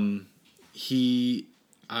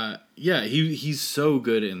 Yeah. He's so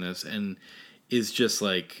good in this and is just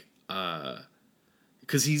like...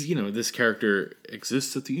 Because he's, this character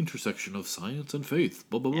exists at the intersection of science and faith,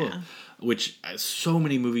 blah, blah, blah. Yeah. Which so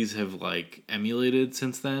many movies have, like, emulated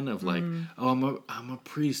since then of, like, I'm a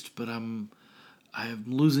priest, but I'm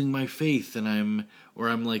losing my faith, and I'm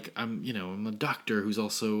a doctor who's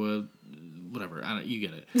also a, whatever, you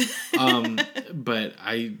get it. But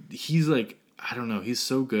he's, like, I don't know, he's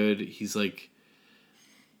so good. He's, like,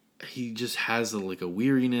 he just has a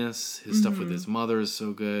weariness. His stuff with his mother is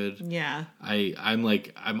so good. Yeah.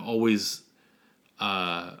 I'm always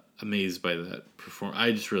amazed by that performance.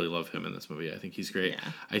 I just really love him in this movie. I think he's great.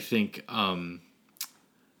 Yeah. I think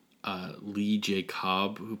Lee J.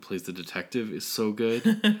 Cobb, who plays the detective, is so good.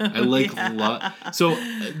 I like a lot. So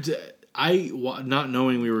not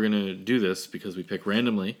knowing we were going to do this because we pick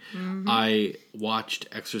randomly, I watched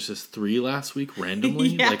Exorcist 3 last week randomly.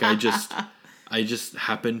 Yeah. Like I just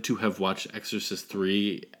happened to have watched Exorcist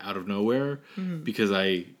 3 out of nowhere because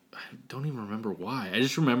I don't even remember why. I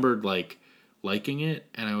just remembered liking it,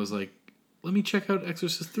 and I was like, let me check out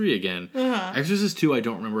Exorcist 3 again. Uh-huh. Exorcist 2 I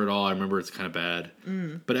don't remember at all. I remember it's kind of bad.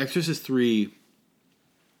 But Exorcist 3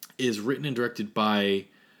 is written and directed by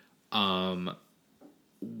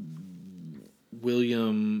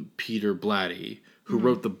William Peter Blatty, who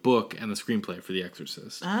wrote the book and the screenplay for The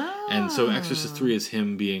Exorcist. Oh. And so Exorcist 3 is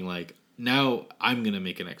him being like, now I'm going to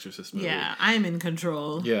make an Exorcist movie. Yeah, I'm in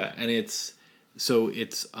control. Yeah, and it's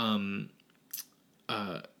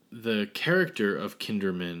the character of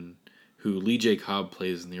Kinderman, who Lee J. Cobb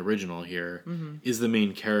plays in the original here, is the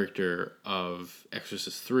main character of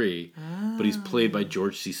Exorcist 3, but he's played by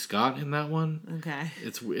George C. Scott in that one. Okay.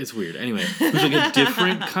 It's weird. Anyway, who's like a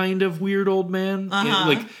different kind of weird old man.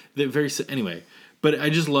 Anyway, but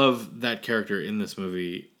I just love that character in this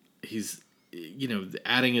movie. He's,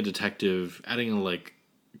 adding a detective, adding a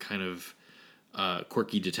kind of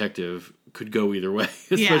quirky detective could go either way,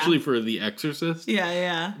 especially for The Exorcist.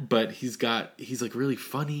 Yeah. But he's really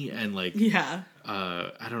funny and I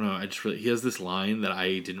don't know. He has this line that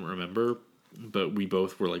I didn't remember, but we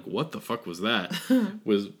both were like, "What the fuck was that?"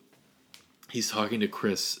 He's talking to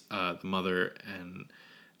Chris, the mother, and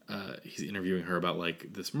he's interviewing her about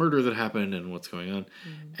this murder that happened and what's going on,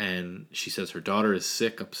 and she says her daughter is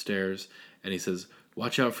sick upstairs, and he says,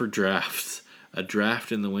 "Watch out for drafts. A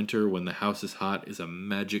draft in the winter when the house is hot is a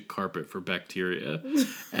magic carpet for bacteria."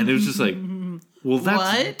 And it was just like, well,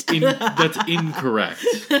 that's that's incorrect.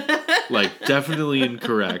 Definitely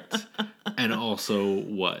incorrect. And also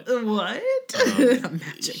what? What?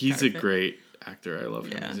 He's carpet. A great actor. I love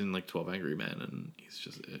him. Yeah. He's in 12 Angry Men, and he's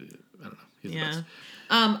just, I don't know. He's the best.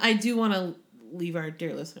 I do want to leave our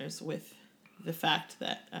dear listeners with the fact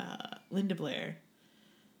that Linda Blair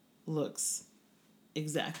looks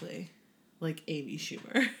exactly like Amy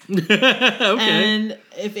Schumer. Okay. And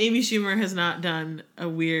if Amy Schumer has not done a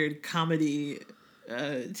weird comedy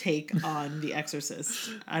take on The Exorcist,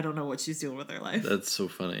 I don't know what she's doing with her life. That's so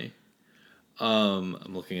funny. I'm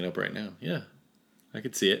looking it up right now. Yeah. I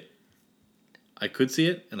could see it. I could see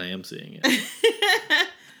it, and I am seeing it.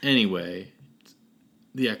 Anyway,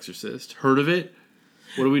 The Exorcist. Heard of it?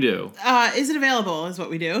 What do we do? Is it available is what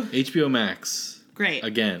we do. HBO Max. Great.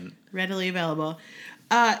 Again. Readily available.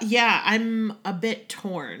 I'm a bit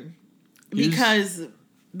torn because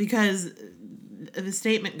the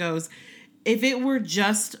statement goes, if it were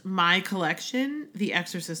just my collection, The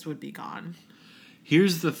Exorcist would be gone.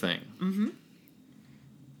 Here's the thing.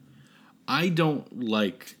 I don't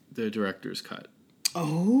like the director's cut.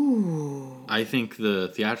 Oh. I think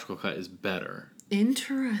the theatrical cut is better.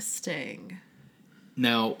 Interesting.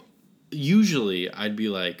 Now, usually I'd be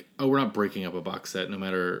like, oh, we're not breaking up a box set no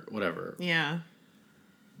matter whatever. Yeah.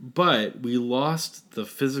 But we lost the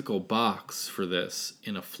physical box for this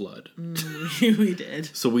in a flood. We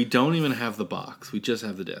did. So we don't even have the box. We just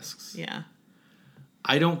have the discs. Yeah.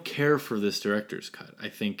 I don't care for this director's cut. I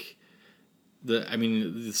think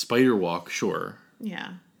the Spider Walk, sure.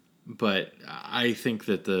 Yeah. But I think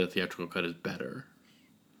that the theatrical cut is better.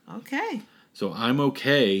 Okay. So I'm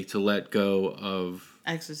okay to let go of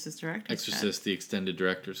Exorcist director's Exorcist, the extended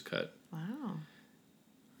director's cut. cut. Wow.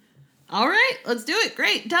 All right, let's do it.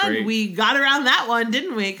 Great, done. Great. We got around that one,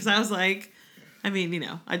 didn't we? Because I was like, I mean, you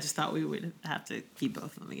know, I just thought we would have to keep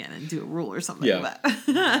both of them again and do a rule or something. Yeah.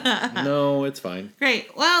 But No, it's fine.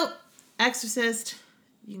 great. Well, Exorcist,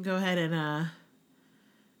 you can go ahead and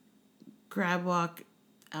grab walk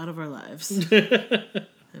out of our lives and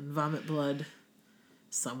vomit blood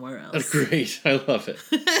somewhere else. Great. I love it.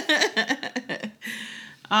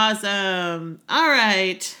 Awesome. All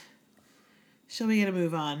right. Shall we get a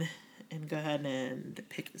move on and go ahead and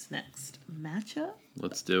pick this next matchup?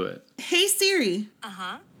 Let's do it. Hey Siri,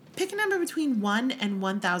 Uh-huh. pick a number between 1 and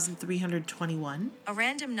 1,321. A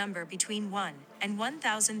random number between 1 and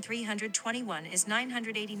 1,321 is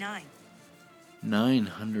 989.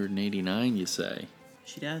 989, you say,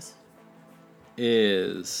 She does.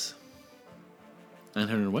 is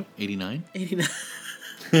 900 what? 89? 89.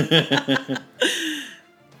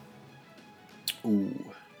 Ooh,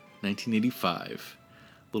 1985.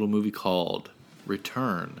 Little movie called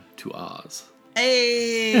Return to Oz.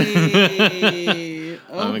 Hey.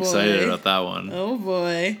 Oh, I'm excited boy. about that one. Oh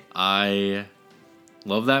boy. I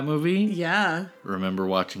love that movie. Yeah. Remember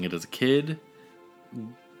watching it as a kid.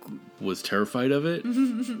 Was terrified of it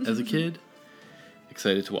as a kid.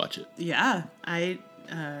 Excited to watch it. Yeah. I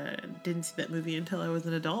didn't see that movie until I was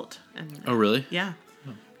an adult. And Oh, really? yeah.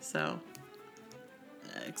 So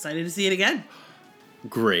excited to see it again.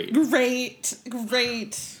 Great. Great.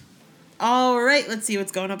 All right, let's see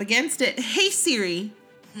what's going up against it. Hey Siri.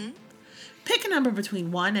 Pick a number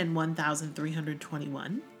between 1 and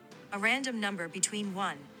 1,321. A random number between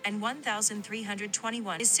 1 and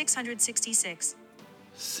 1,321 is 666.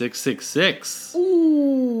 666.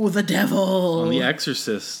 Ooh, the devil. On The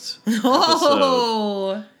Exorcist episode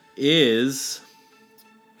Oh. is,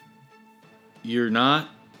 you're not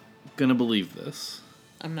gonna believe this,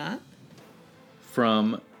 I'm not.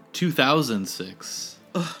 from 2006,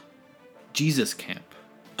 Jesus Camp.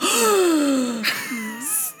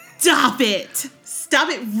 Stop it. Stop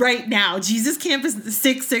it right now. Jesus Camp is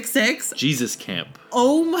 666. Jesus Camp.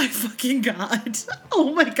 Oh my fucking God.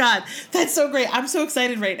 Oh my God. That's so great. I'm so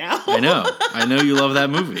excited right now. I know you love that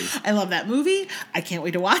movie. I love that movie. I can't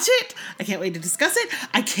wait to watch it. I can't wait to discuss it.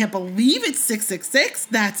 I can't believe it's 666.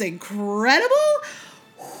 That's incredible.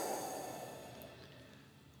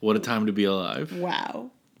 What a time to be alive.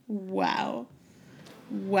 Wow.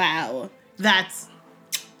 That's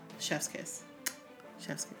chef's kiss.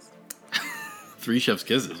 Chef's kiss. 3 Chef's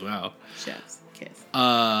Kisses, wow. Chef's kiss.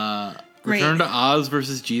 Great. Return to Oz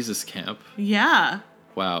versus Jesus Camp. Yeah.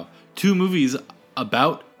 Wow. 2 movies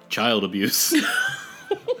about child abuse.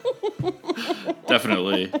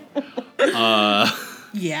 Definitely.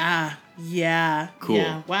 Yeah. Cool.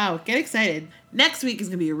 Yeah. Wow. Get excited. Next week is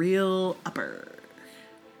going to be a real upper.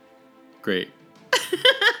 Great.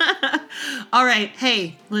 All right.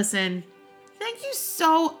 Hey, listen. Thank you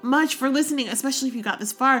so much for listening, especially if you got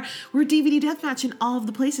this far. We're DVD Deathmatch in all of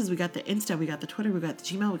the places. We got the Insta, we got the Twitter, we got the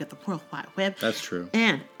Gmail, we got the World Wide Web. That's true.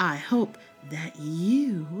 And I hope that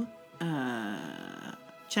you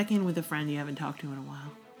check in with a friend you haven't talked to in a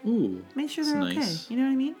while. Ooh. Make sure that's they're okay. nice. You know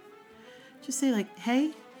what I mean? Just say like,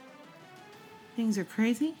 hey, things are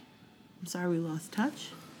crazy. I'm sorry we lost touch.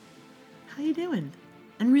 How you doing?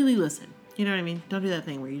 And really listen. You know what I mean? Don't do that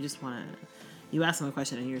thing where you just want to... You ask them a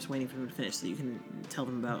question and you're just waiting for them to finish so you can tell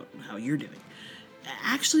them about how you're doing.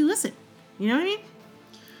 Actually listen. You know what I mean?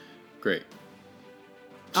 Great.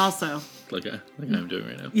 Also... Like I'm doing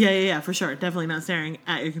right now. Yeah, for sure. Definitely not staring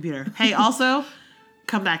at your computer. Hey, also,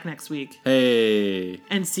 come back next week Hey.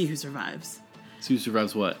 and see who survives. So who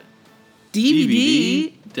survives what?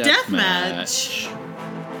 DVD Deathmatch. Deathmatch.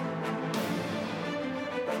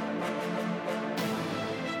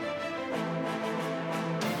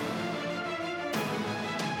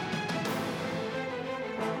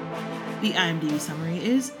 The IMDb summary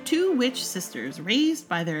is 2 witch sisters raised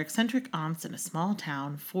by their eccentric aunts in a small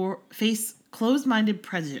town face closed-minded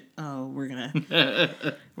prejudice. Oh, we're gonna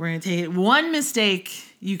take it. 1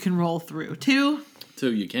 mistake you can roll through. 2, So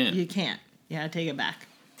you can. you can't. Yeah, take it back.